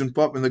themselves and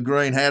popping the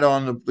green hat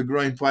on, the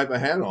green paper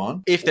hat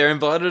on. If they're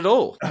invited at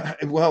all.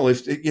 Well,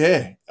 if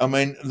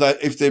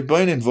they've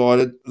been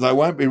invited, they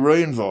won't be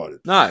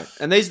re-invited. No.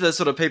 And these are the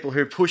sort of people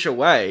who push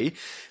away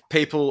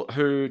people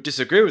who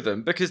disagree with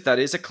them, because that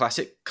is a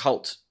classic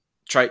cult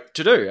trait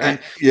to do. And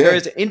Yeah. there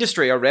is an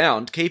industry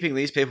around keeping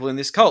these people in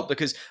this cult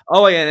because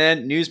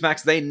OANN,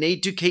 Newsmax, they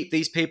need to keep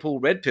these people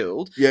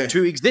red-pilled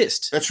to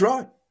exist. That's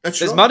right.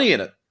 There's money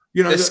in it.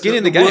 You know, There's skin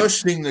in the game. The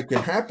worst thing that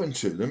can happen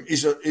to them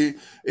is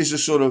a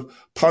sort of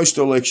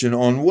post-election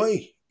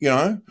ennui, you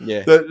know?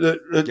 Yeah.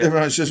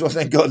 Everyone says, well,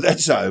 thank God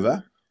that's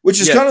over,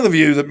 which is kind of the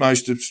view that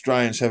most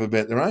Australians have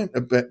about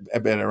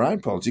our own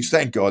politics.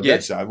 Thank God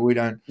that's over. We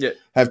don't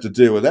have to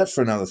deal with that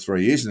for another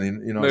 3 years and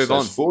then, United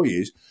States 4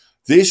 years.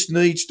 This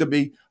needs to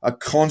be a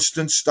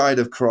constant state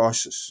of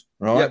crisis,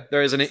 right? Yep,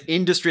 there is an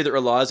industry that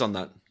relies on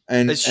that.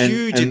 It's a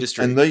huge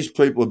industry. And these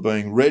people are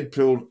being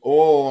red-pilled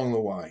all along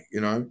the way,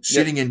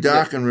 sitting in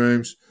darkened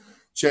rooms,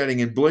 chatting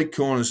in bleak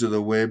corners of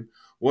the web,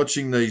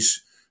 watching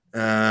these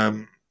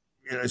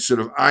sort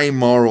of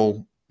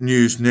amoral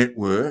news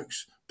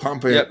networks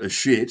pump out the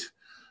shit.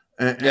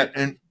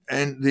 And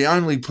the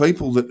only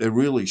people that they're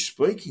really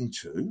speaking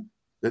to,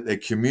 that they're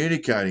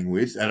communicating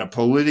with at a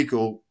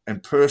political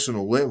and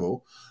personal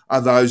level, are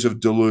those of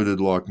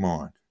deluded like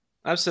mind.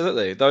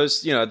 Absolutely.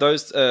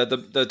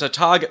 The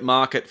target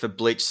market for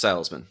bleach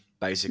salesmen,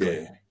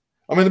 basically. Yeah.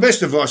 I mean, the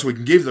best advice we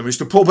can give them is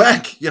to pull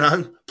back,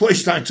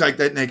 Please don't take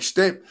that next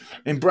step.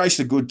 Embrace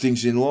the good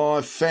things in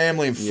life,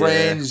 family and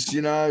friends,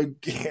 get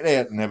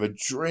out and have a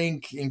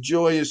drink,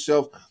 enjoy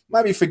yourself.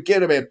 Maybe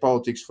forget about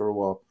politics for a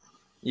while.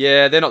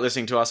 Yeah, they're not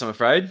listening to us, I'm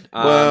afraid. They've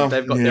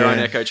got their own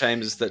echo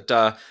chambers that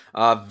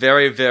are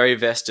very, very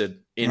vested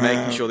in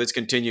making sure this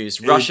continues.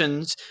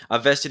 Russians are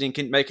vested in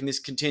making this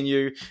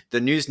continue.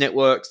 The news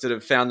networks that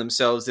have found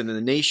themselves in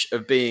the niche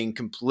of being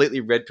completely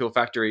red pill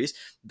factories,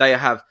 they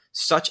have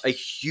such a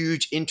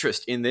huge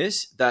interest in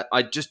this that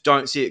I just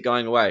don't see it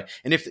going away.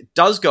 And if it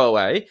does go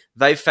away,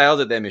 they failed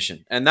at their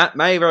mission. And that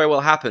may very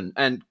well happen.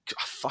 And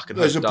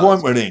There's a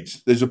point where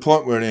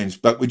it ends.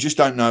 But we just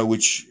don't know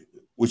which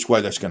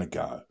way that's going to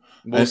go.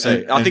 We'll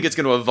see. I think it's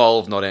going to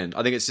evolve, not end.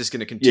 I think it's just going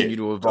to continue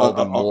to evolve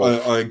and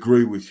morph. I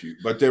agree with you.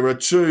 But there are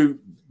two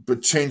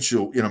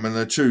potential, there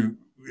are two,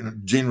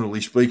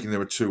 generally speaking,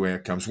 there are two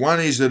outcomes. One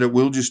is that it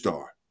will just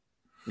die.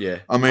 Yeah.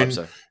 I mean,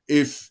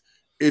 if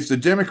the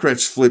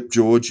Democrats flip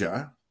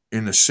Georgia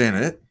in the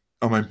Senate,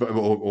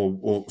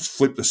 or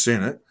flip the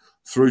Senate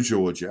through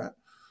Georgia,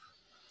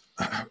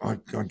 I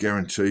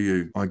guarantee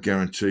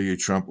you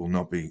Trump will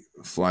not be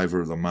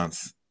flavour of the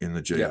month in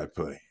the GOP.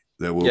 Yep.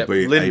 There will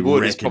be Lynn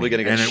Wood is probably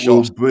going to get shot. And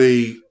it will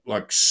be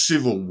like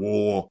Civil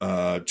War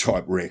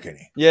type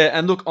reckoning. Yeah,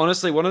 and look,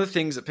 honestly, one of the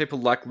things that people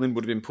like Lynn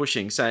Wood have been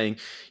pushing, saying,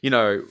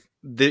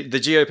 the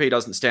GOP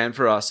doesn't stand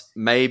for us,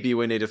 maybe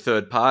we need a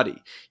third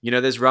party.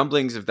 There's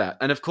rumblings of that.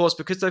 And of course,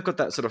 because they've got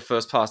that sort of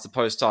first past the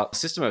post type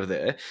system over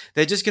there,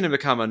 they're just going to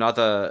become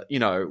another,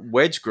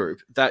 wedge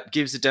group that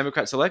gives the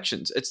Democrats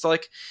elections.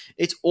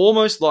 It's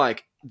almost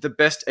like the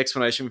best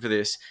explanation for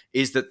this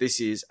is that this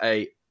is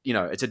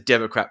it's a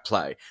Democrat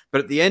play. But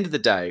at the end of the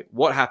day,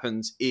 what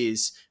happens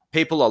is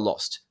people are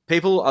lost.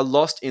 People are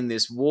lost in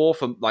this war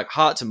for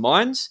hearts and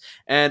minds.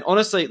 And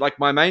honestly,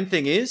 my main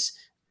thing is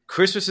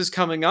Christmas is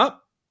coming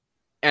up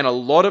and a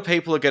lot of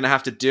people are going to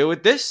have to deal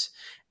with this.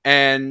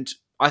 And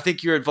I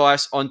think your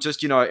advice on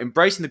just,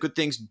 embracing the good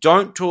things,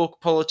 don't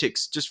talk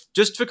politics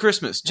just for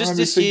Christmas, just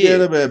this year.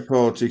 Forget about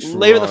politics for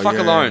Leave it the fuck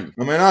alone.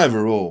 I mean,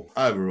 overall,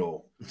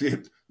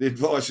 the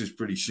advice is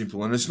pretty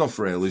simple, and it's not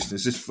for our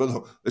listeners.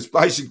 It's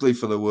basically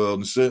for the world,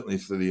 and certainly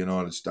for the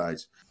United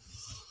States.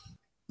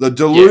 The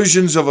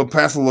delusions of a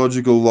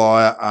pathological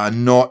liar are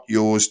not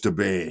yours to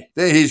bear.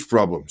 They're his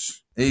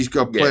problems. He's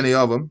got plenty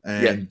of them,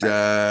 and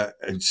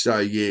so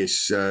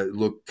yes,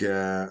 look,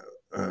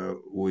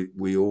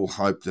 we all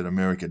hope that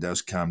America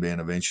does calm down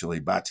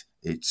eventually, but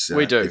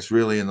we do. It's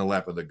really in the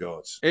lap of the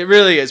gods. It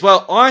really is.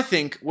 Well, I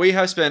think we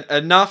have spent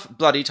enough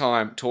bloody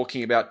time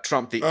talking about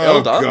Trump the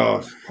Elder. Oh,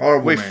 God.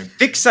 Horrible We've man.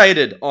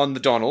 fixated on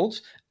the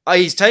Donald.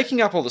 He's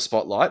taking up all the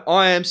spotlight.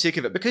 I am sick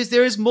of it because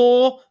there is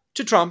more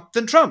to Trump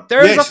than Trump.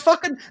 There's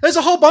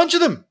a whole bunch of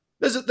them.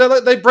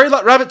 They breed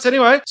like rabbits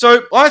anyway.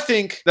 So I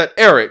think that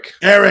Eric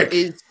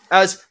is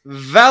as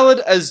valid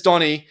as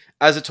Donnie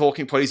as a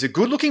talking point. He's a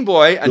good-looking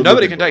boy, and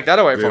nobody can take that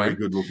away from him. Very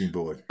good-looking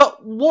boy.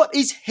 But what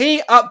is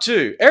he up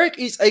to? Eric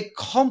is a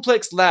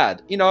complex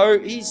lad.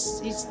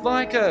 He's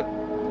like a...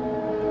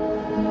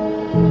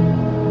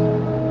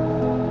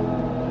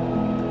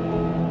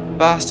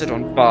 bastard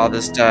on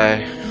Father's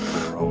Day.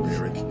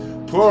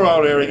 Poor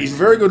old Eric. He's a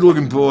very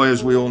good-looking boy,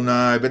 as we all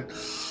know. But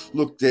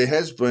look, there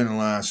has been the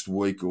last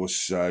week or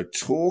so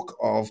talk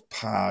of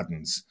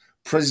pardons,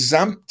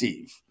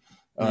 presumptive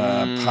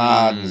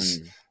pardons.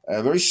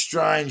 A very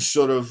strange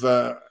sort of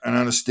a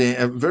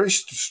very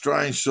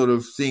strange sort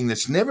of thing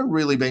that's never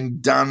really been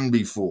done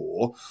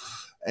before,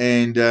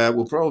 and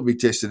will probably be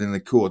tested in the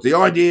court. The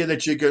idea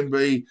that you can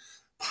be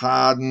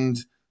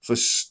pardoned for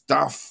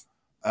stuff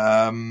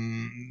that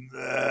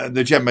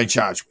you haven't been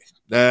charged with,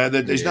 that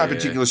there's no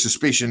particular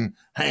suspicion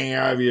hanging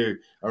over you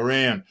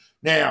around.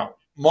 Now,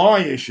 my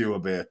issue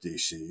about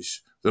this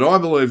is that I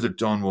believe that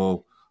Don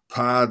will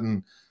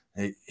pardon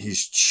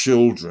his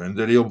children,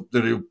 that he'll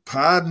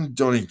pardon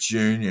Donnie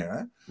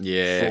Jr.,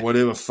 Yeah. for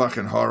whatever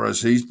fucking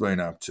horrors he's been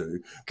up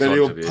to. But God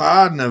he'll forbid.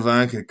 pardon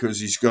Ivanka because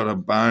he's got a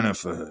boner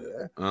for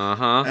her.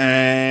 Uh-huh.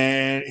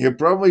 And he'll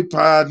probably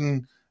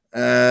pardon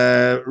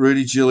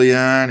Rudy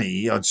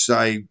Giuliani. I'd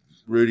say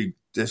Rudy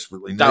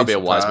desperately That'll needs be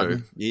a a wise pardon.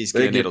 move. He's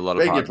going to need a lot of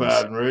Beg your pardons.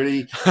 pardon,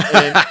 Rudy.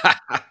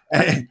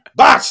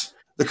 But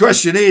the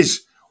question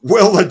is,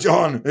 will the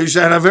Don, who's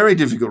had a very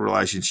difficult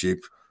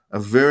relationship, a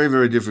very,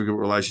 very difficult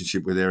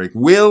relationship with Eric,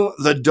 will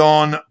the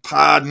Don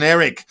pardon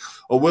Eric,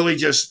 or will he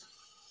just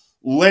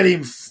let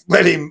him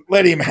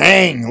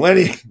hang,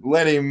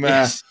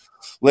 Yes.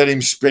 let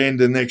him spend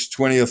the next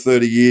 20 or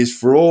 30 years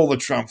for all the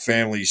Trump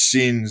family's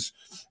sins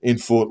in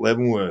Fort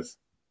Leavenworth?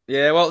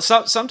 Yeah, well,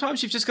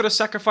 sometimes you've just got to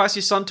sacrifice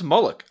your son to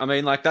Moloch. I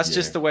mean, like, that's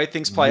just the way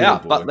things play Middle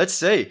out. boy. But let's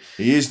see.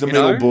 He is the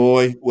middle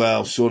boy.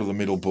 Well, sort of the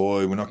middle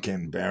boy. We're not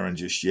counting Barron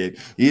just yet.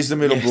 He is the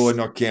middle boy,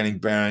 not counting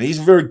Barron. He's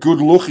a very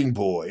good-looking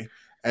boy,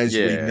 as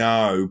we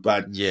know.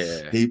 But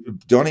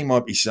Donnie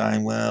might be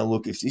saying, well,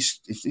 look, if this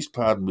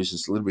pardon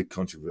business is a little bit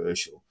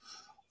controversial,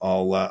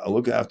 I'll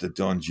look after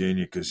Don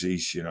Jr. because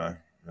he's,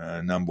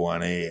 number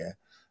one heir.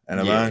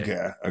 And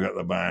Ivanka, I got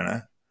the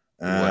boner.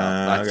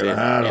 I got a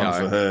hard on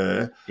for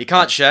her. He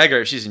can't shag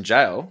her if she's in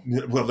jail.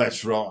 Well,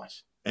 that's right.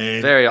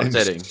 Very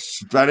upsetting.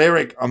 But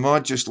Eric, I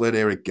might just let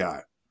Eric go.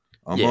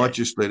 I might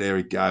just let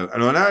Eric go.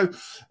 And I know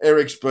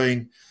Eric's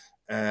been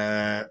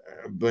I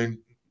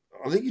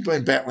think he's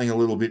been battling a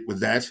little bit with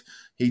that.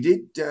 He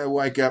did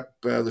wake up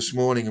this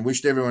morning and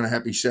wished everyone a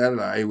happy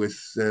Saturday with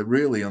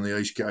really on the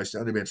East Coast,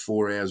 only about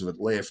 4 hours of it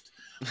left,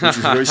 which is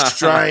a very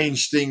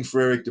strange thing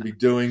for Eric to be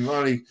doing.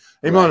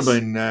 He might have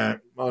been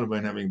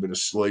having a bit of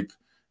sleep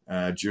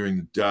during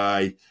the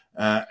day.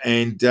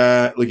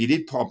 Look, he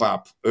did pop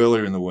up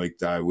earlier in the week,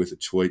 though, with a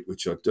tweet,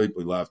 which I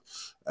deeply loved,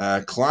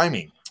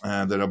 claiming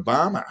that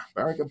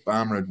Barack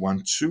Obama had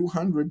won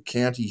 200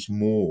 counties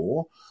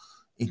more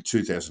in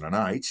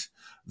 2008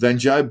 than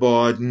Joe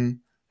Biden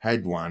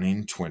had won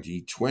in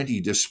 2020,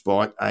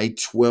 despite a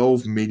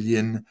 12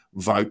 million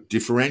vote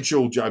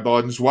differential Joe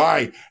Biden's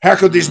way. How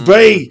could this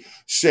be,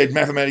 said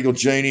mathematical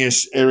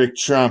genius Eric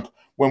Trump,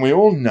 when we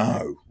all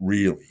know,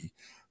 really,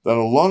 that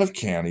a lot of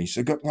counties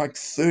have got like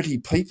 30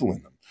 people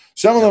in them.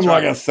 Some of them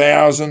like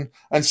 1,000,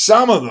 and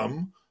some of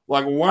them,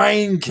 like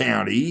Wayne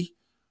County,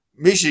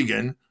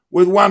 Michigan,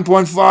 with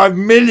 1.5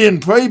 million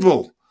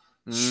people.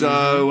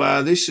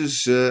 So this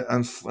is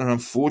an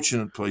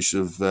unfortunate piece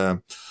of...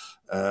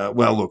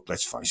 well, look,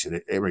 let's face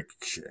it. Eric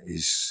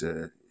is...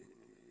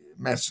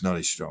 math's not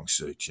his strong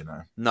suit,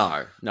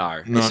 No.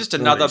 It's just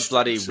another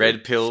bloody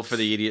red pill for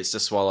the idiots to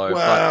swallow.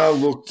 Well,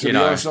 look, to be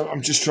honest,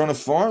 I'm just trying to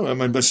find... I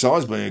mean,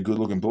 besides being a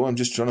good-looking boy, I'm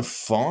just trying to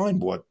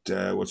find what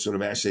sort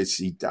of assets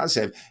he does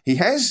have. He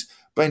has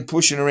been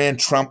pushing around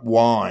Trump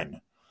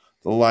wine,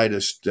 the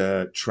latest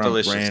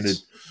Trump-branded...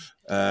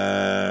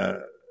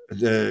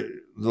 the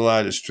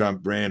latest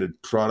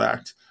Trump-branded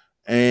product.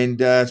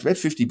 And it's about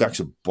 $50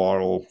 a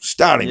bottle,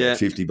 starting at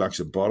 $50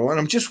 a bottle. And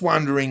I'm just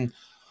wondering...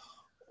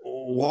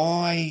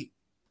 why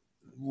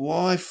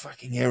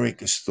fucking Eric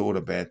has thought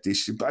about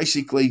this.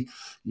 Basically,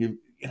 the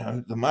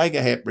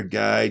MAGA hat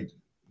brigade,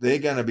 they're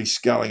going to be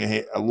sculling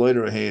a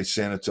litre of hand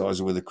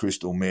sanitizer with a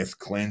crystal meth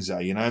cleanser,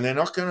 and they're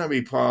not going to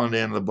be piling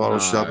down to the bottle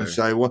shop and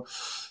say, well,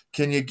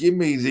 can you give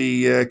me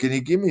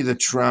the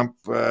Trump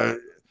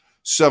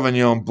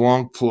Sauvignon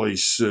Blanc,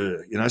 please,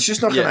 sir? It's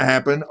just not going to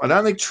happen. I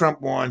don't think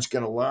Trump wine's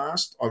going to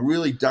last. I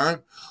really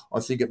don't. I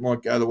think it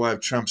might go the way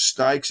of Trump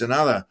steaks,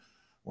 another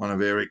one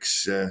of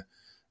Eric's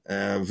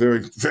very,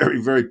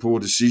 very, very poor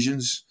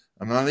decisions.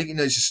 I mean, I think he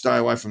needs to stay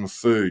away from the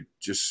food,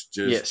 just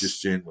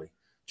gently,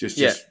 just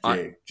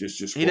quietly.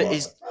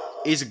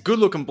 He's a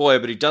good-looking boy,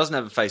 but he doesn't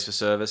have a face for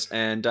service,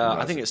 and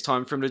I think it's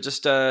time for him to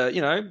just,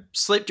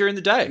 sleep during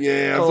the day.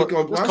 Yeah, I think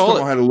last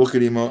time I had a look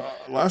at him,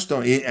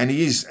 and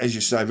he is, as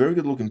you say, a very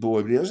good-looking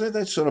boy, but he does have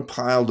that sort of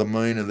pale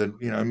demeanour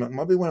that,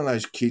 might be one of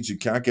those kids who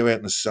can't go out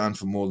in the sun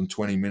for more than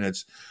 20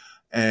 minutes,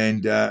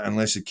 and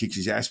unless it kicks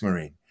his asthma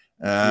in.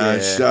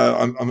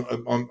 So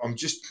I'm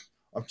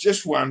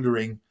just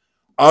wondering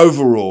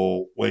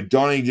overall where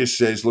Donnie just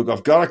says, look,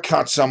 I've got to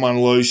cut someone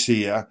loose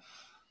here,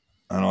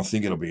 and I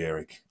think it'll be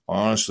Eric.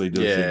 I honestly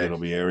do think it'll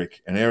be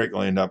Eric, and Eric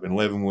will end up in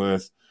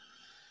Leavenworth,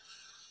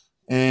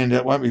 and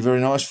it won't be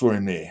very nice for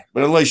him there.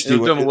 But at least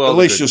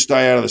he'll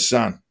stay out of the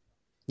sun.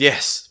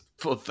 Yes,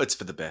 it's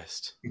for the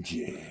best.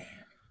 Yeah.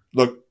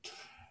 Look,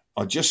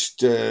 I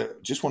just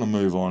want to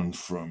move on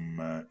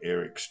from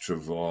Eric's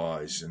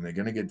travails, and they're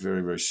going to get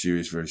very, very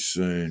serious very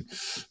soon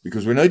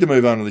because we need to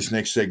move on to this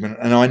next segment.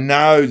 And I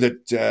know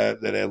that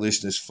our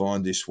listeners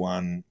find this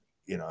one,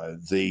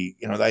 they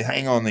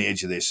hang on the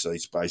edge of their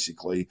seats.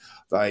 Basically,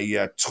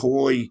 they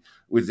toy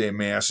with their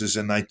mouses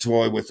and they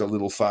toy with the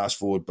little fast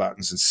forward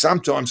buttons, and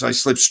sometimes they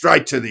slip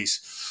straight to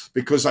this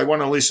because they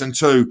want to listen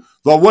to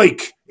The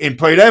Week in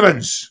Pete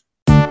Evans.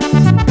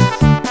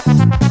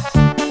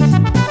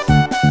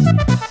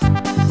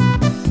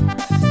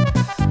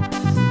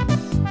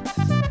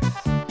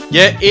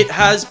 Yeah, it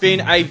has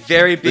been a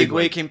very big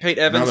week in Pete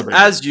Evans,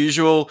 as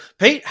usual.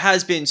 Pete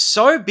has been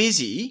so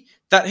busy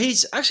that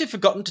he's actually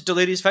forgotten to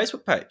delete his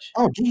Facebook page.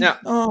 Oh, gee.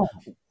 Now,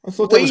 I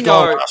thought that we was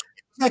gone know. last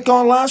week. Wasn't that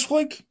gone last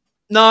week?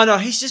 No,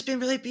 he's just been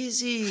really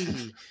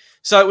busy.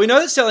 So we know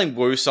that selling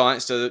woo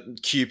science to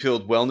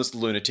Q-pilled wellness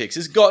lunatics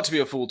has got to be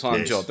a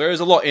full-time job. There is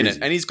a lot in it.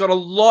 And he's got a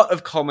lot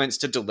of comments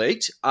to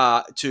delete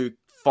to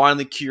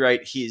finally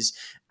curate his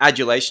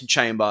adulation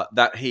chamber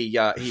that he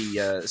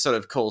sort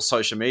of calls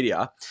social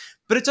media.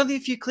 But it's only a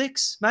few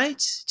clicks,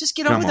 mate. Just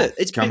get on with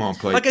it. Come on,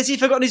 please. Like, has he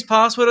forgotten his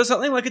password or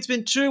something? Like, it's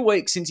been 2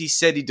 weeks since he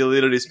said he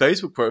deleted his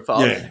Facebook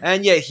profile. Yeah.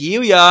 And yet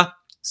here we are.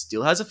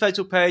 Still has a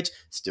Facebook page,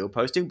 still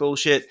posting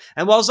bullshit.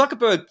 And while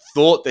Zuckerberg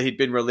thought that he'd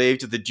been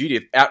relieved of the duty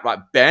of outright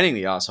banning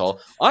the asshole,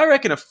 I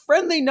reckon a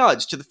friendly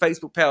nudge to the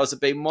Facebook powers that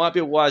be might be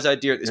a wise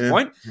idea at this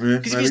point.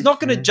 Because if he's not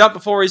going to jump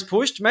before he's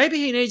pushed, maybe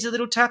he needs a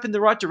little tap in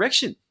the right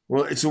direction.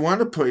 Well, it's a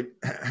wonder Pete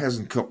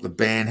hasn't copped the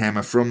ban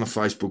hammer from the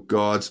Facebook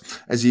gods,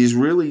 as he is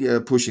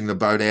really pushing the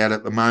boat out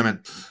at the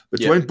moment.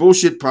 Between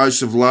bullshit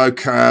posts of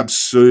low-carb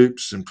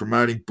soups and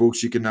promoting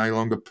books you can no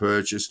longer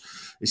purchase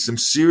is some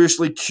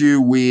seriously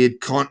Q-weird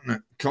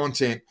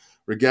content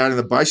regarding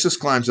the baseless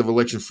claims of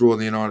election fraud in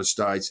the United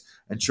States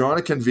and trying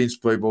to convince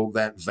people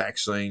that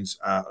vaccines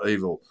are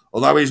evil.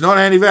 Although he's not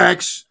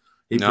anti-vax,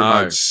 he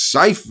promotes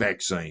safe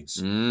vaccines.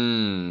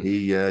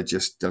 He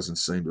just doesn't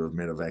seem to have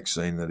met a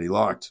vaccine that he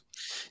liked.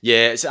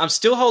 Yeah, so I'm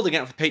still holding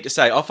out for Pete to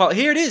say,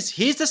 here it is.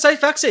 Here's the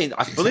safe vaccine.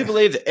 I fully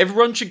believe that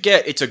everyone should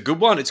get. It's a good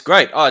one. It's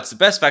great. Oh, it's the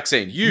best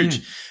vaccine.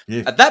 Huge.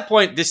 Yeah. At that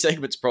point, this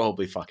segment's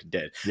probably fucking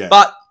dead. Yeah.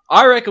 But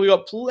I reckon we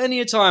got plenty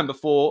of time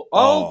before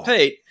old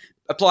Pete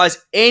applies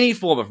any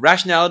form of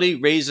rationality,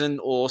 reason,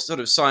 or sort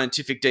of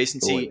scientific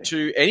decency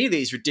to any of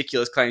these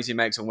ridiculous claims he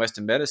makes on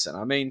Western medicine.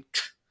 I mean...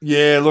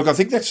 Yeah, look, I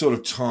think that sort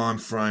of time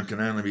frame can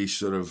only be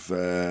sort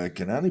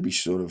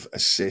of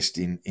assessed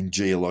in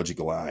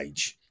geological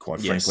age.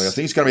 Quite frankly, I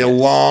think it's going to be a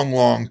long,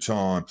 long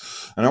time,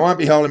 and I won't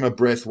be holding my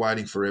breath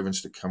waiting for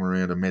Evans to come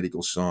around to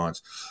medical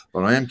science.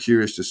 But I am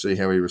curious to see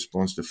how he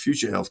responds to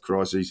future health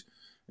crises,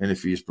 and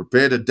if he is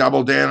prepared to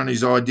double down on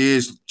his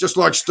ideas, just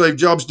like Steve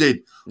Jobs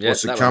did, or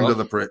succumb to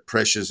the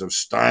pressures of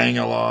staying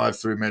alive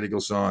through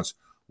medical science.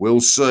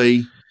 We'll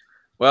see.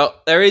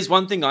 Well, there is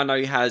one thing I know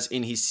he has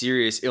in his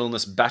serious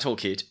illness battle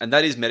kit, and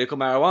that is medical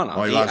marijuana.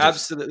 Oh, he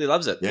absolutely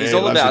loves it. Yeah, he's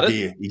all about it.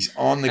 Gear. He's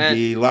on the gear.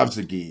 He loves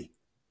the gear.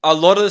 A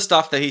lot of the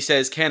stuff that he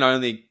says can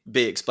only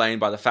be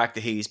explained by the fact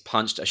that he's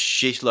punched a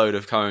shitload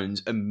of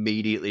cones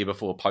immediately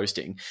before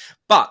posting.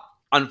 But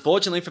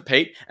unfortunately for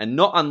Pete, and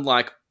not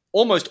unlike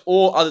almost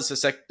all other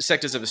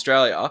sectors of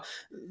Australia,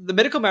 the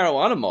medical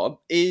marijuana mob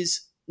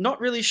is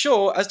not really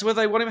sure as to whether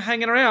they want him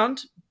hanging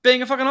around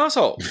being a fucking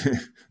asshole.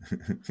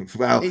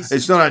 Well,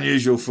 it's not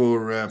unusual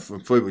for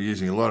people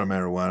using a lot of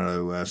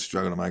marijuana to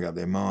struggle to make up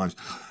their minds.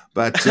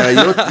 But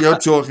you're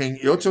talking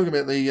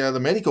about the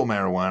medical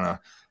marijuana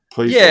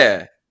people.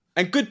 Yeah.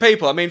 And good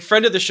people. I mean,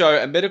 friend of the show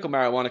and medical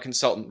marijuana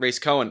consultant Reese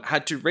Cohen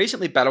had to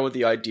recently battle with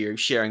the idea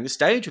of sharing the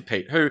stage with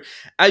Pete, who,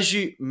 as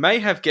you may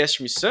have guessed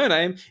from his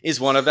surname,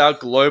 is one of our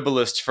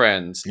globalist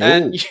friends. Ooh.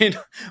 And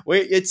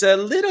it's a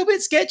little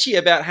bit sketchy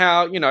about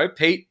how,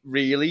 Pete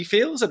really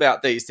feels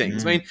about these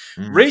things. I mean,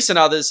 Reese and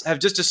others have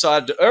just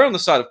decided to err on the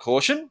side of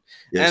caution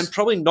and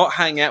probably not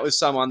hang out with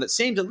someone that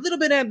seems a little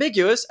bit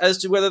ambiguous as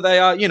to whether they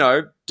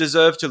are,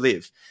 deserve to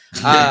live.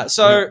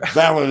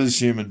 Valid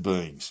as human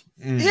beings.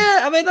 Yeah,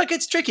 I mean,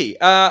 it's tricky.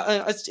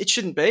 It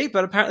shouldn't be,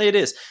 but apparently it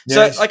is.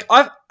 Yes. So,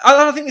 I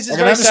don't think this is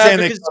very sad. I can understand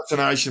their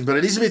consternation, but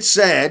it is a bit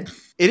sad.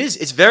 It is.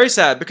 It's very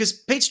sad because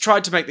Pete's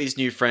tried to make these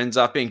new friends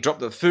after being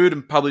dropped the food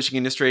and publishing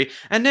industry,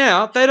 and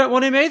now they don't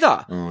want him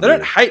either. They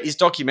don't hate his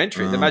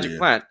documentary, The Magic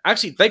Plant.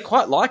 Actually, they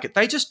quite like it.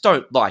 They just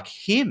don't like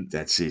him.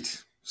 That's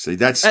it. See,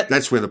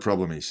 that's where the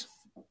problem is.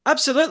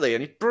 Absolutely,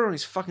 and he brought it on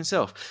his fucking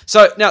self.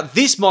 So now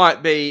this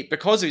might be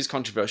because of his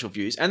controversial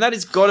views, and that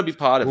has got to be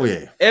part of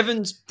it. Yeah.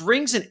 Evans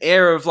brings an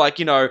air of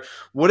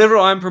whatever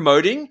I'm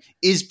promoting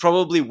is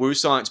probably woo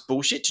science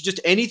bullshit to just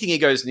anything he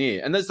goes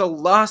near. And that's the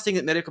last thing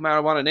that medical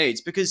marijuana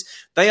needs, because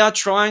they are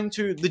trying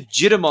to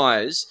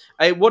legitimize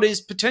what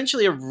is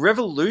potentially a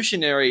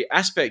revolutionary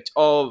aspect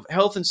of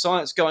health and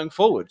science going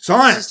forward.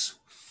 Science!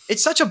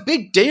 It's such a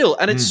big deal,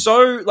 and it's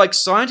so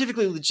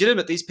scientifically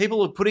legitimate. These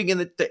people are putting in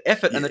the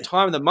effort and the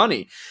time and the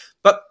money.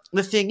 But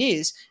the thing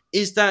is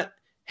that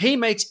he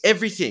makes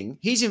everything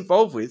he's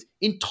involved with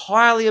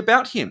entirely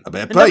about him.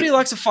 About Pete. Nobody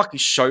likes a fucking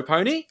show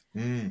pony,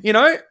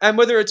 And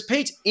whether it's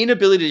Pete's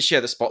inability to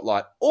share the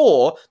spotlight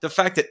or the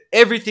fact that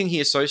everything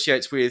he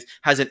associates with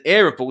has an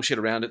air of bullshit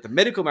around it, the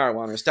medical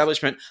marijuana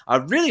establishment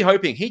are really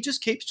hoping he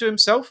just keeps to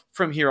himself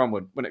from here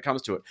onward when it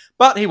comes to it.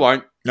 But he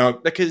won't. No.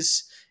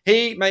 Because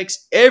he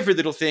makes every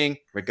little thing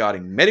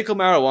regarding medical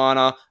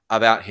marijuana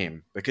about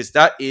him, because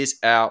that is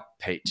our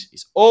Pete.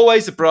 He's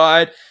always the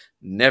bride,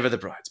 never the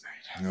bridesmaid.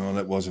 No,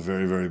 that was a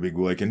very, very big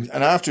week. And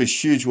after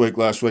his huge week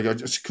last week, I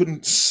just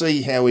couldn't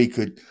see how he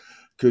could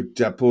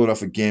pull it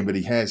off again, but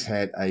he has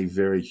had a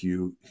very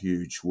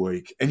huge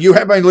week. And you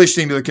have been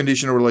listening to the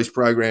Conditional Release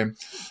program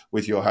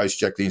with your host,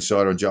 Jack the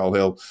Insider, and Joel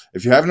Hill.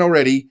 If you haven't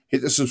already,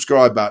 hit the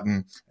subscribe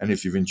button. And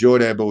if you've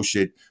enjoyed our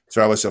bullshit,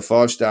 throw us a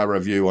 5-star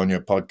review on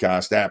your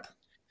podcast app.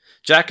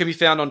 Jack can be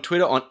found on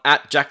Twitter on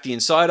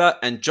 @JackTheInsider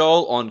and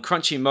Joel on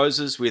Crunchy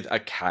Moses with a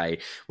K.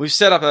 We've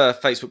set up a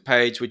Facebook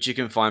page, which you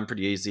can find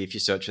pretty easily if you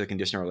search for the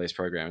Conditional Release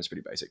Program. It's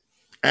pretty basic.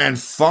 And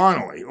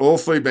finally, all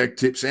feedback,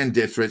 tips, and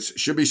death threats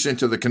should be sent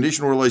to the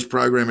conditional release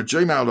program at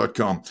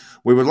gmail.com.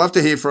 We would love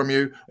to hear from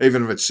you,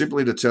 even if it's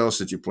simply to tell us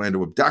that you plan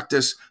to abduct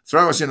us,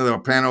 throw us into the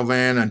panel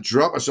van, and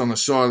drop us on the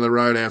side of the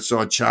road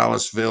outside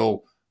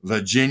Charlottesville,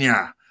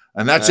 Virginia.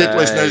 And that's it,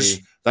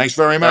 listeners. Thanks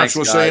very much.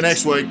 We'll see you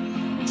next week.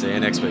 See you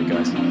next week,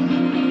 guys.